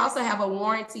 And then they also have a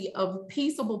warranty of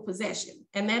peaceable possession.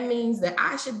 And that means that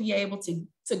I should be able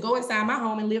to go inside my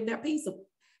home and live there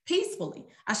peacefully.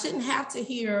 I shouldn't have to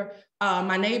hear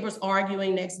my neighbors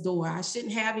arguing next door. I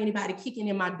shouldn't have anybody kicking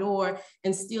in my door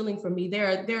and stealing from me.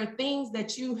 There are things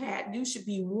that you should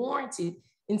be warranted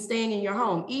in staying in your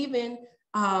home. Even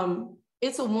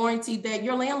it's a warranty that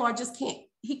your landlord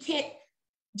can't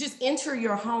just enter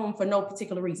your home for no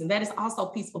particular reason. That is also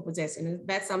peaceful possession. And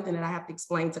that's something that I have to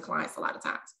explain to clients a lot of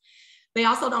times. They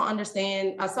also don't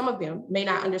understand, some of them may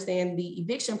not understand the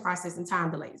eviction process and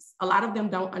time delays. A lot of them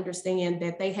don't understand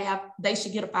that they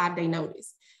should get a 5-day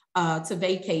notice to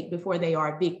vacate before they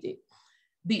are evicted.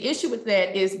 The issue with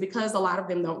that is because a lot of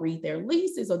them don't read their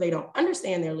leases or they don't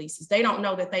understand their leases. They don't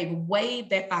know that they've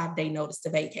waived that 5-day notice to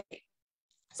vacate.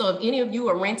 So if any of you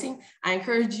are renting, I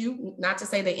encourage you, not to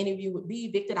say that any of you would be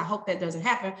evicted, I hope that doesn't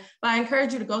happen, but I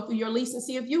encourage you to go through your lease and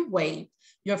see if you waived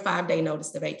your 5-day notice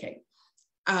to vacate.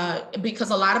 Because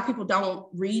a lot of people don't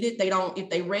read it. If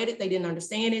they read it, they didn't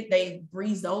understand it. They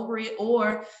breezed over it,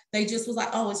 or they just was like,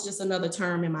 oh, it's just another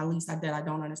term in my lease that I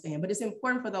don't understand. But it's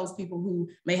important for those people who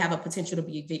may have a potential to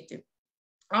be evicted.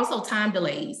 Also, time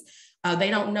delays.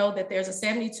 They don't know that there's a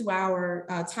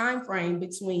 72-hour time frame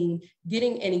between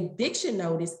getting an eviction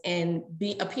notice and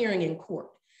appearing in court.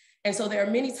 And so there are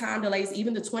many time delays,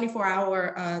 even the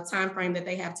 24-hour time frame that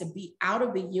they have to be out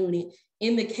of the unit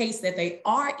in the case that they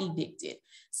are evicted.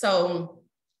 So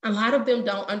a lot of them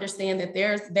don't understand that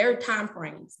there are time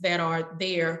frames that are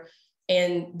there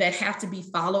and that have to be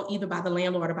followed either by the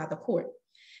landlord or by the court.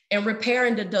 And repair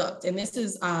and deduct. And this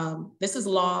is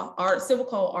law, Civil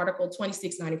Code Article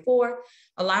 2694.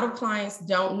 A lot of clients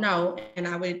don't know, and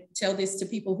I would tell this to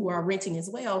people who are renting as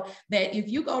well, that if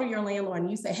you go to your landlord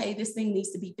and you say, hey, this thing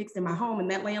needs to be fixed in my home,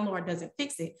 and that landlord doesn't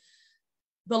fix it,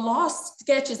 the law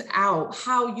sketches out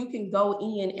how you can go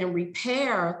in and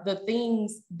repair the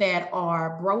things that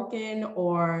are broken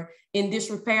or in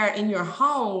disrepair in your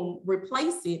home,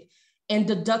 replace it, and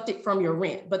deduct it from your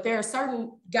rent. But there are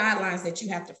certain guidelines that you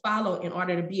have to follow in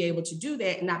order to be able to do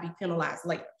that and not be penalized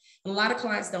later. And a lot of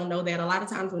clients don't know that. A lot of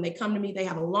times when they come to me, they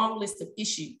have a long list of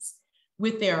issues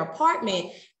with their apartment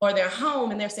or their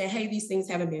home, and they're saying, hey, these things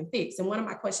haven't been fixed. And one of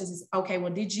my questions is, okay,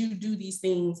 well, did you do these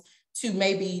things to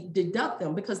maybe deduct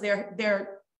them? Because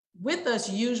they're with us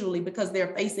usually because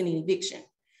they're facing an eviction.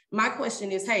 my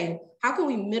question is, hey, how can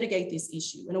we mitigate this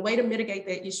issue? And a way to mitigate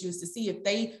that issue is to see if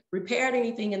they repaired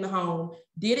anything in the home,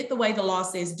 did it the way the law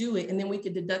says do it, and then we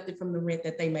could deduct it from the rent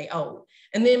that they may owe.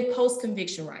 And then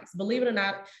post-conviction rights. Believe it or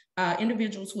not,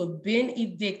 individuals who have been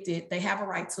evicted, they have a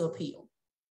right to appeal.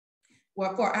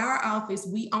 Well, for our office,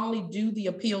 we only do the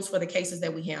appeals for the cases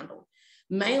that we handle,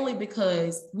 mainly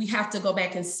because we have to go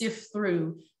back and sift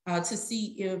through to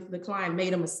see if the client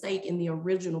made a mistake in the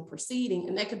original proceeding,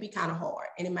 and that could be kind of hard,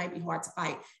 and it might be hard to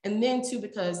fight. And then too,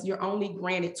 because you're only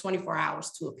granted 24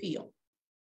 hours to appeal.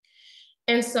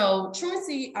 And so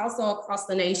truancy also across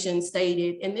the nation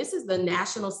stated, and this is the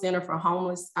National Center for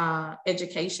Homeless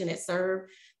Education at SERVE,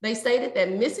 they stated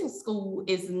that missing school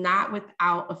is not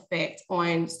without effect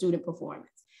on student performance.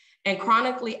 And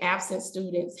chronically absent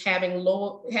students having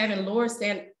lower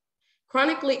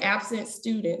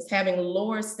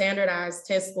standardized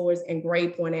test scores and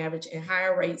grade point average and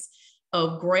higher rates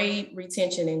of grade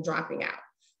retention and dropping out.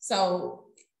 So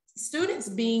students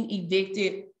being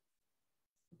evicted,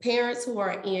 parents who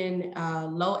are in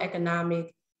low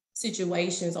economic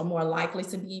situations are more likely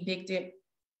to be evicted,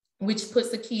 which puts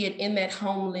the kid in that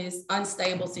homeless,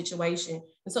 unstable situation.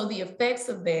 And so the effects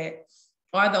of that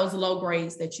are those low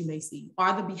grades that you may see,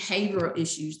 are the behavioral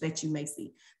issues that you may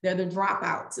see. They're the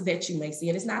dropouts that you may see.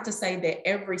 And it's not to say that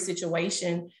every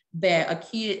situation that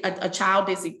a child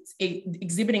is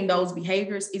exhibiting those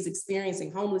behaviors is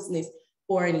experiencing homelessness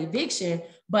or an eviction,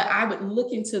 but I would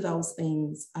look into those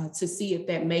things to see if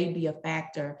that may be a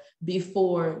factor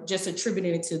before just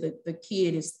attributing it to the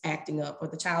kid is acting up, or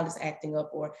the child is acting up,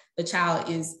 or the child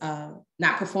is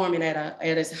not performing at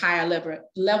as high a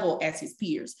level as his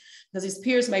peers. Because his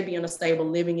peers may be in a stable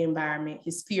living environment.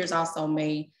 His peers also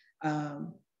may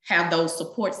have those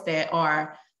supports that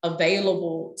are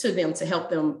available to them to help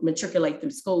them matriculate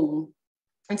through school.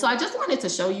 And so I just wanted to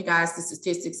show you guys the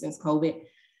statistics since COVID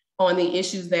on the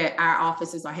issues that our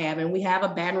offices are having. We have a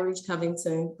Baton Rouge,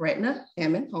 Covington, Gretna,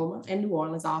 Hammond, Houma, and New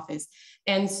Orleans office.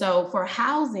 And so for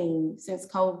housing since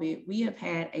COVID, we have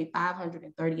had a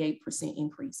 538%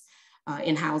 increase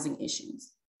in housing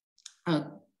issues.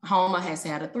 Houma has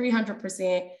had a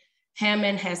 300%,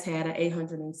 Hammond has had an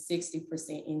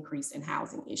 860% increase in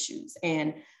housing issues.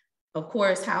 And of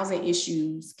course, housing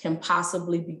issues can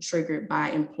possibly be triggered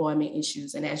by employment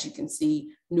issues. And as you can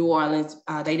see, New Orleans,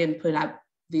 they didn't put out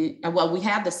well, we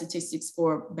have the statistics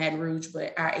for Baton Rouge,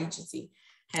 but our agency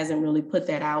hasn't really put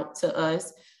that out to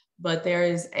us. But there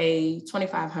is a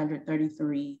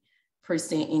 2,533%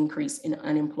 increase in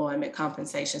unemployment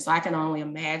compensation. So I can only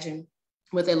imagine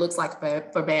what that looks like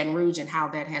for Baton Rouge and how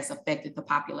that has affected the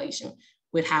population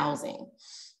with housing.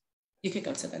 You could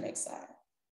go to the next slide.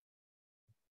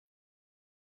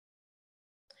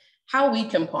 How we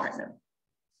can partner.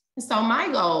 So my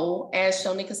goal, as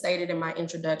Shonika stated in my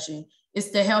introduction,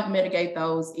 is to help mitigate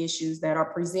those issues that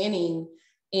are presenting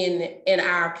in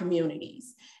our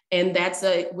communities. And that's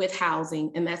with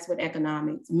housing, and that's with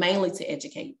economics, mainly to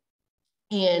educate.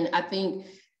 And I think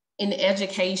in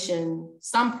education,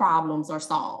 some problems are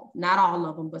solved, not all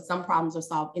of them, but some problems are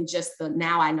solved in just the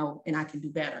now I know and I can do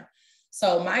better.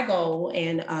 So my goal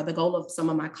and the goal of some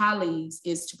of my colleagues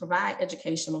is to provide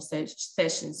educational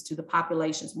sessions to the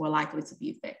populations more likely to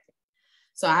be affected.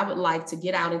 So I would like to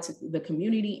get out into the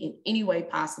community in any way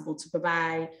possible to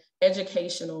provide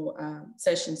educational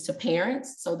sessions to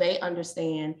parents so they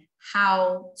understand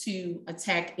how to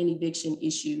attack an eviction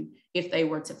issue if they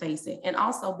were to face it. And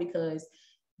also because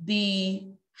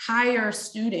the higher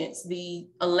students, the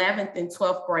 11th and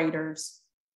 12th graders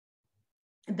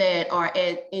that are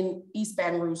in East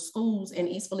Baton Rouge schools and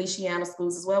East Feliciana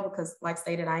schools as well, because like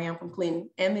stated, I am from Clinton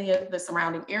and the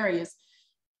surrounding areas,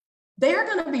 they're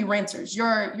going to be renters.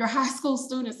 Your high school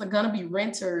students are going to be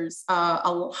renters.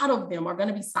 A lot of them are going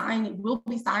to be will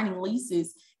be signing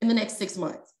leases in the next 6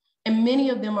 months. And many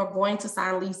of them are going to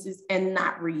sign leases and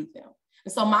not read them.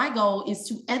 And so my goal is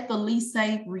to, at the least,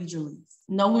 say, read your lease,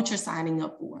 know what you're signing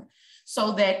up for,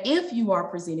 so that if you are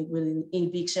presented with an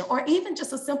eviction or even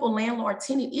just a simple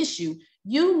landlord-tenant issue,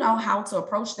 you know how to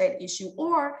approach that issue,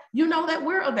 or you know that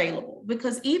we're available.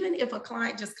 Because even if a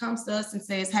client just comes to us and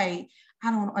says, hey,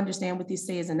 I don't understand what this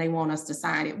says, and they want us to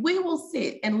sign it, we will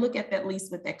sit and look at that lease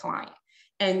with that client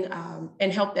and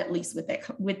help that lease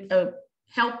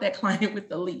help that client with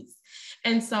the lease.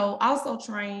 And so also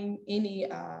train any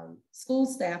school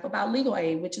staff about legal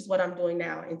aid, which is what I'm doing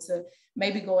now, and to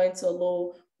maybe go into a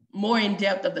little more in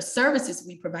depth of the services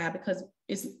we provide, because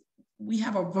we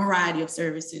have a variety of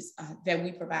services that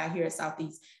we provide here at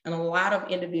Southeast. And a lot of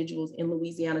individuals in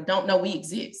Louisiana don't know we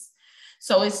exist.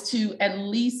 So it's to at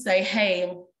least say,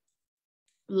 hey,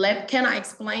 can I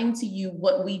explain to you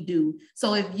what we do?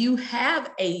 So if you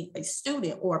have a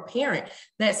student or a parent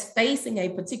that's facing a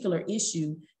particular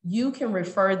issue, you can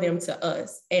refer them to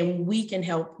us and we can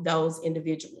help those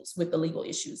individuals with the legal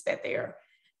issues that they're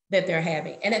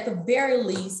having. And at the very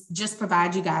least, just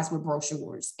provide you guys with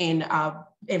brochures and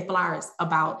flyers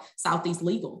about Southeast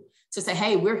Legal to say,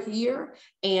 hey, we're here.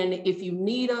 And if you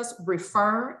need us,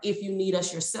 refer. If you need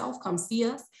us yourself, come see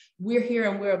us. We're here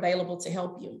and we're available to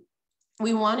help you.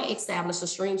 We want to establish a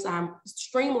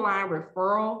streamline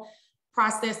referral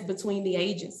process between the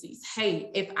agencies. Hey,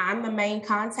 if I'm the main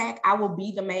contact, I will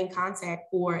be the main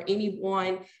contact for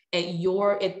anyone at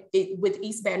with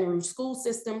East Baton Rouge school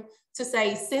system to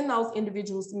say, send those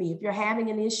individuals to me. If you're having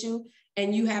an issue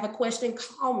and you have a question,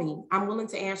 call me. I'm willing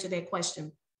to answer that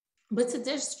question. But to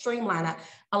just streamline it,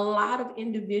 a lot of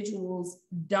individuals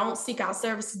don't seek out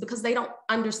services because they don't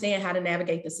understand how to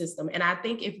navigate the system. And I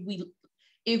think if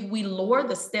we lower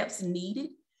the steps needed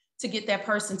to get that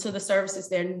person to the services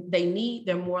they need,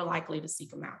 they're more likely to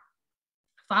seek them out.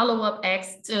 Follow up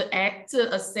acts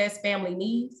to assess family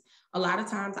needs. A lot of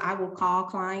times I will call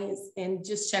clients and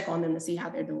just check on them to see how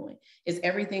they're doing. Is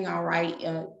everything all right?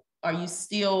 Are you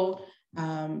still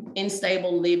in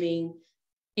stable living?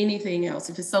 Anything else?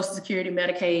 If it's Social Security,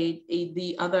 Medicaid,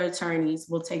 the other attorneys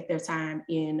will take their time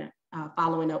in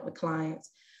following up with clients.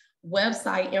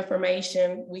 Website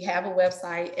information, we have a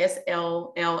website,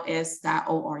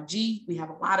 slls.org. We have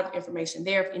a lot of information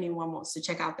there if anyone wants to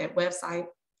check out that website.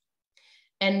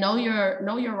 And Know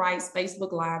Your Rights,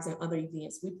 Facebook Lives and other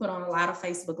events. We put on a lot of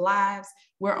Facebook Lives.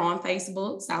 We're on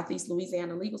Facebook, Southeast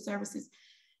Louisiana Legal Services.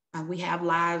 We have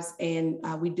lives and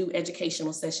we do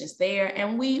educational sessions there.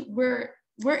 And we're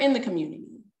in the community.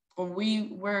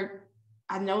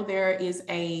 I know there is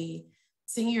a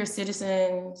senior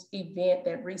citizens event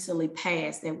that recently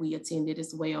passed that we attended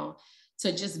as well,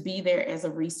 to just be there as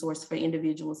a resource for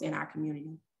individuals in our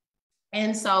community.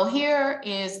 And so here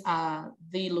is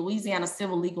the Louisiana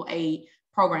Civil Legal Aid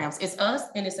Programs. It's us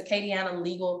and it's Acadiana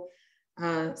Legal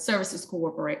Services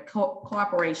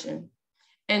Corporation.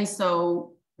 And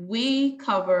so we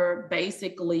cover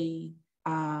basically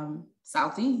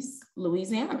Southeast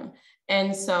Louisiana.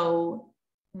 And so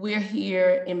we're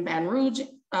here in Baton Rouge,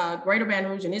 Greater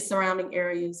Baton Rouge and its surrounding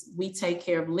areas. We take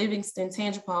care of Livingston,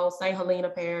 Tangipahoa, St. Helena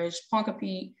Parish,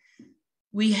 Ponkapet.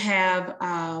 We have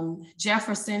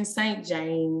Jefferson, St.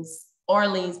 James,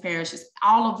 Orleans parishes,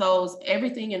 all of those,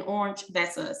 everything in orange,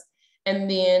 that's us. And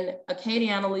then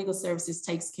Acadiana Legal Services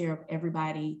takes care of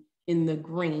everybody in the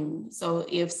green. So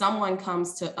if someone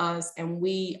comes to us and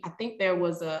I think there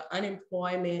was an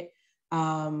unemployment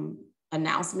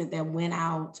announcement that went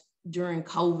out during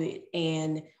COVID.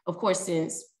 And of course,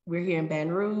 since we're here in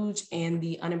Baton Rouge and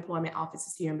the unemployment office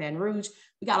is here in Baton Rouge,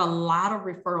 we got a lot of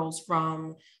referrals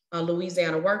from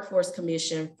Louisiana Workforce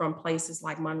Commission from places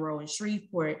like Monroe and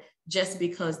Shreveport, just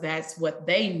because that's what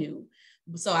they knew.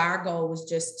 So our goal was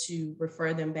just to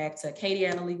refer them back to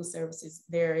Acadiana Legal Services.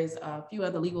 There is a few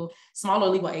other smaller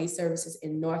legal aid services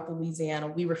in North Louisiana.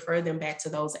 We refer them back to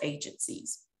those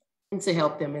agencies and to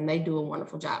help them, and they do a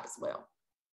wonderful job as well.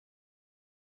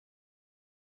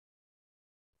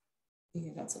 You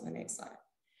can go to the next slide.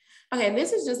 Okay,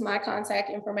 this is just my contact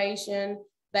information.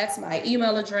 That's my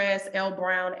email address,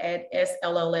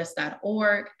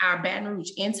 lbrown@slls.org. Our Baton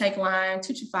Rouge intake line,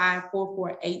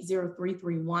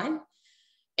 225-448-0331.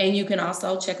 And you can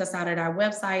also check us out at our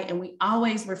website. And we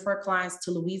always refer clients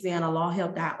to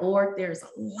louisianalawhelp.org. There's a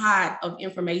lot of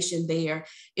information there.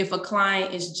 If a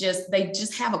client they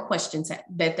just have a question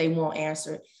that they want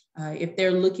answered. If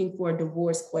they're looking for a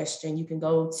divorce question, you can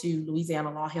go to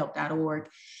louisianalawhelp.org.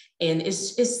 And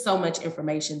it's so much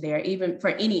information there, even for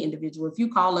any individual. If you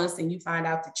call us and you find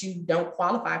out that you don't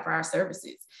qualify for our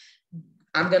services,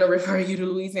 I'm going to refer you to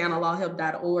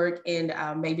louisianalawhelp.org and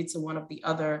maybe to one of the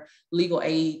other legal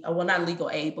aid, well, not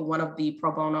legal aid, but one of the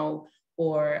pro bono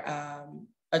or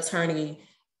attorney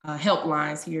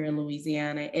helplines here in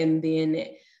Louisiana. And then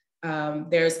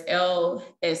there's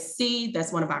LSC,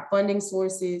 that's one of our funding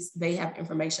sources. They have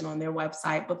information on their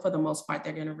website, but for the most part,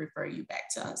 they're going to refer you back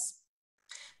to us.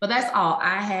 But that's all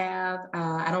I have.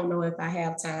 I don't know if I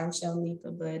have time,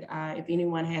 Shalnika, but if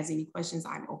anyone has any questions,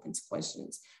 I'm open to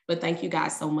questions. But thank you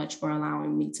guys so much for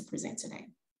allowing me to present today.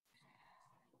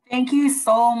 Thank you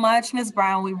so much, Ms.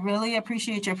 Brown. We really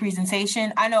appreciate your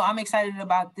presentation. I know I'm excited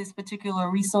about this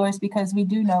particular resource because we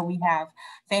do know we have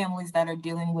families that are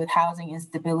dealing with housing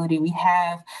instability. We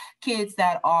have kids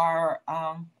that are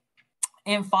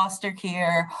in foster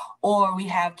care, or we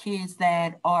have kids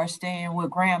that are staying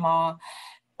with grandma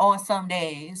on some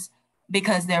days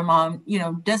because their mom,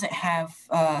 doesn't have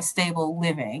stable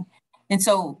living. And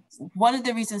so one of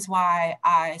the reasons why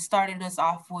I started us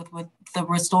off with the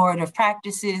restorative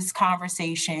practices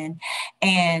conversation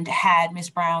and had Ms.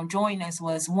 Brown join us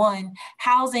was, one,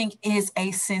 housing is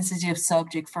a sensitive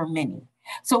subject for many.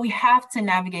 So we have to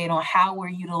navigate on how we're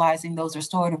utilizing those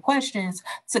restorative questions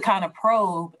to kind of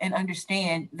probe and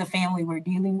understand the family we're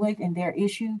dealing with and their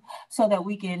issue so that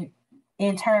we can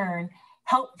in turn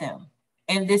help them.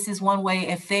 And this is one way,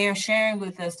 if they are sharing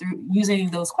with us through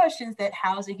using those questions, that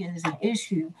housing is an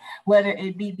issue, whether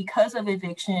it be because of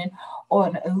eviction or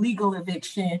an illegal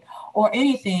eviction or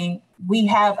anything, we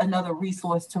have another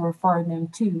resource to refer them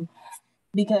to.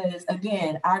 Because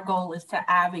again, our goal is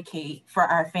to advocate for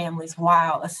our families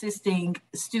while assisting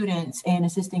students and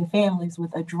assisting families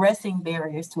with addressing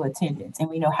barriers to attendance. And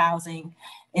we know housing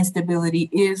instability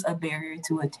is a barrier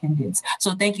to attendance.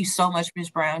 So thank you so much, Ms.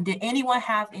 Brown. Did anyone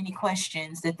have any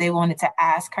questions that they wanted to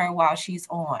ask her while she's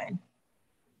on?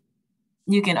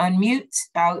 You can unmute.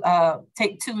 I'll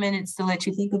take 2 minutes to let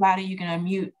you think about it. You can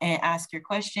unmute and ask your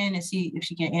question and see if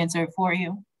she can answer it for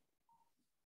you.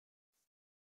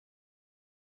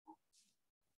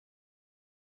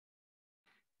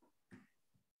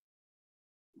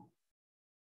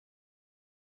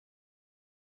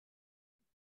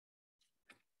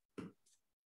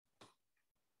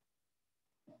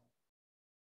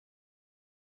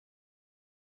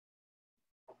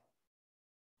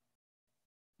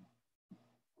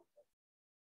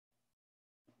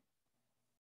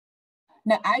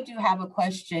 Now, I do have a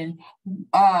question.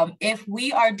 If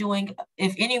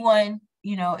anyone,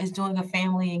 is doing a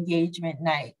family engagement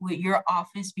night, would your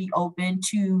office be open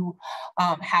to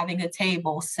having a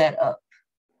table set up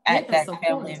at Yes, that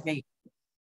family engagement?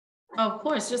 Of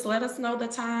course, just let us know the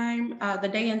time, the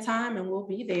day and time, and we'll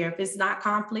be there. If it's not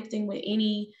conflicting with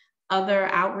any other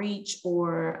outreach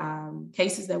or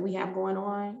cases that we have going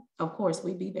on, of course,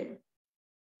 we'd be there.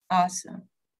 Awesome.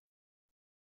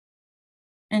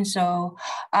 And so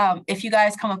if you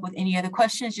guys come up with any other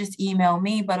questions, just email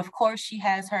me. But of course, she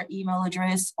has her email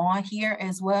address on here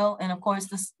as well. And of course,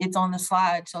 it's on the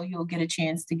slide, so you'll get a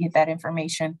chance to get that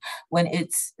information when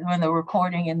the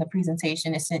recording and the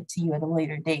presentation is sent to you at a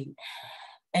later date.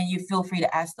 And you feel free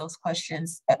to ask those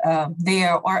questions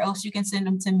there, or else you can send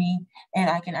them to me and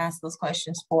I can ask those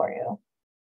questions for you.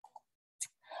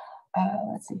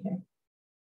 Let's see here.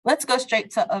 Let's go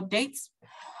straight to updates,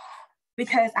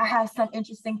 because I have some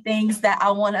interesting things that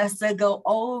I want us to go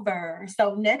over.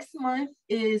 So next month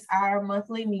is our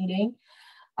monthly meeting.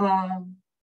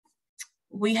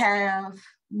 We have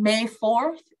May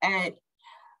 4th at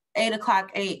 8:00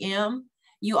 a.m.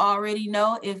 You already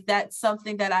know if that's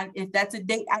something if that's a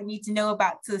date I need to know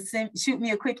about, to shoot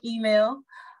me a quick email.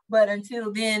 But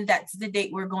until then, that's the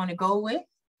date we're going to go with.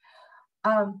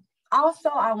 Also,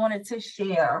 I wanted to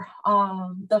share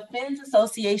the Fins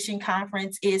Association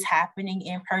Conference is happening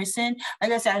in person.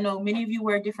 Like I said, I know many of you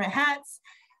wear different hats.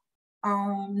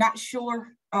 Not sure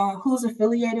who's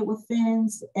affiliated with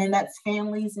Fins, and that's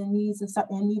Families in Need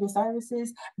of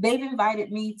Services. They've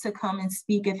invited me to come and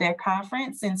speak at their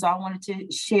conference, and so I wanted to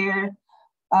share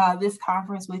this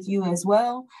conference with you as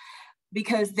well,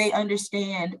 because they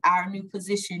understand our new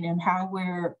position and how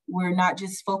we're not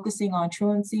just focusing on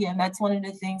truancy. And that's one of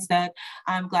the things that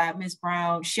I'm glad Ms.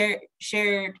 Brown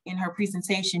shared in her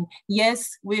presentation. Yes,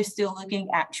 we're still looking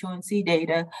at truancy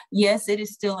data. Yes, it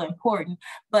is still important,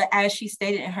 but as she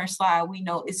stated in her slide, we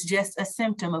know it's just a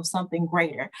symptom of something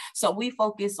greater. So we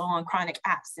focus on chronic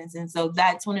absence. And so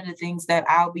that's one of the things that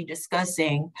I'll be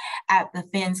discussing at the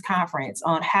Fins conference,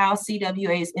 on how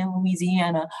CWAs in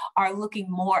Louisiana are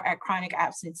looking more at chronic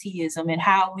absenteeism and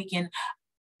how we can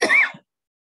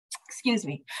excuse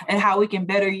me, and how we can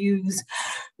better use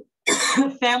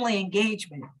family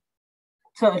engagement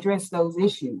to address those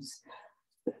issues.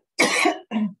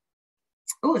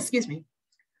 Oh, excuse me.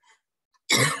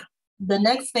 The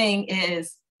next thing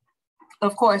is,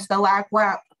 of course, the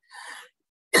LACWAP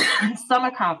Summer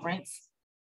Conference,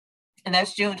 and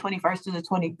that's June 21st to the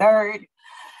 23rd.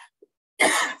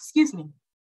 Excuse me.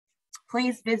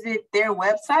 Please visit their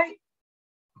website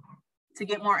to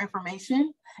get more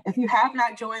information. If you have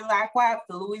not joined LACWAP,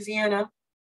 the Louisiana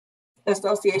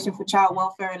Association for Child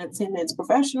Welfare and Attendance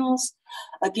Professionals,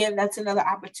 again, that's another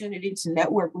opportunity to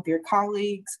network with your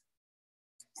colleagues.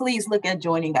 Please look at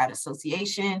joining that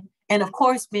association. And of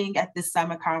course, being at this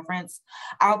summer conference,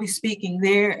 I'll be speaking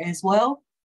there as well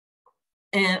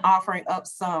and offering up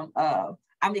some,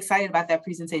 I'm excited about that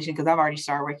presentation because I've already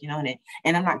started working on it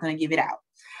and I'm not going to give it out,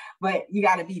 but you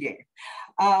got to be there.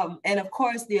 And of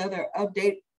course, the other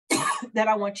update that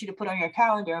I want you to put on your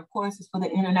calendar, of course, is for the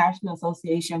International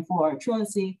Association for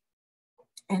Truancy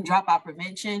and dropout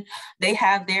prevention. They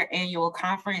have their annual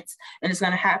conference, and it's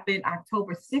going to happen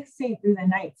October 16th through the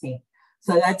 19th.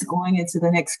 So that's going into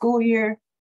the next school year.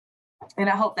 And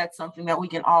I hope that's something that we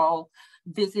can all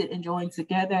visit and join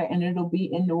together. And it'll be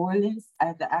in New Orleans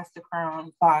at the Astor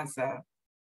Crown Plaza.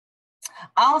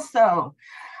 Also,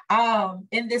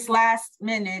 in this last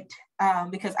minute,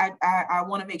 because I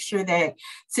want to make sure that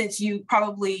since you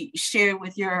probably share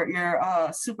with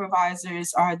your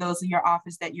supervisors or those in your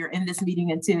office that you're in this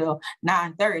meeting until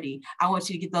 9:30, I want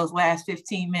you to get those last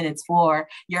 15 minutes for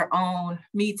your own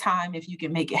me time if you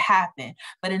can make it happen.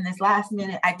 But in this last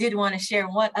minute, I did want to share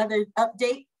one other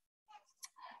update.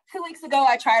 2 weeks ago,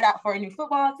 I tried out for a new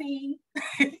football team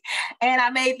and I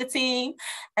made the team.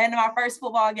 And my first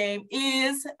football game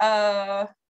is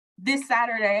this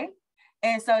Saturday.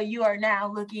 And so you are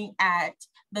now looking at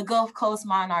the Gulf Coast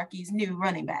Monarchies' new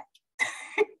running back.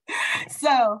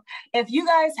 So if you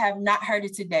guys have not heard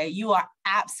it today, you are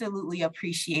absolutely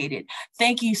appreciated.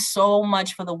 Thank you so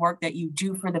much for the work that you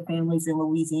do for the families in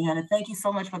Louisiana. Thank you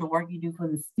so much for the work you do for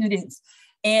the students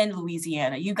in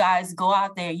Louisiana. You guys go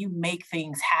out there, you make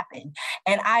things happen.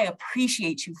 And I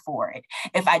appreciate you for it.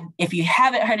 If you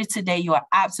haven't heard it today, you are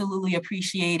absolutely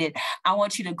appreciated. I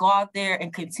want you to go out there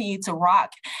and continue to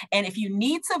rock. And if you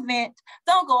need to vent,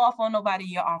 don't go off on nobody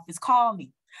in your office. Call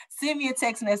me. Send me a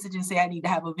text message and say I need to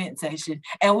have a vent session,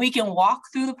 and we can walk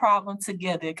through the problem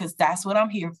together, because that's what I'm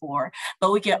here for.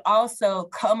 But we can also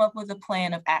come up with a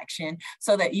plan of action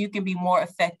so that you can be more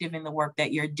effective in the work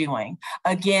that you're doing.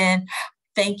 Again,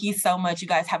 thank you so much. You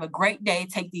guys have a great day.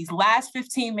 Take these last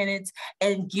 15 minutes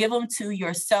and give them to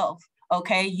yourself,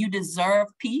 okay? You deserve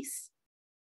peace.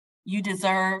 You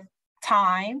deserve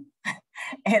time.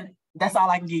 And that's all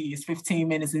I can give you is 15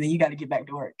 minutes, and then you got to get back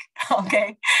to work,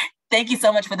 okay? Thank you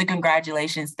so much for the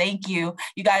congratulations. Thank you.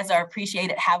 You guys are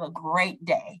appreciated. Have a great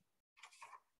day.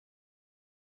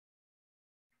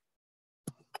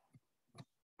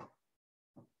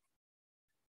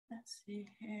 Let's see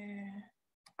here.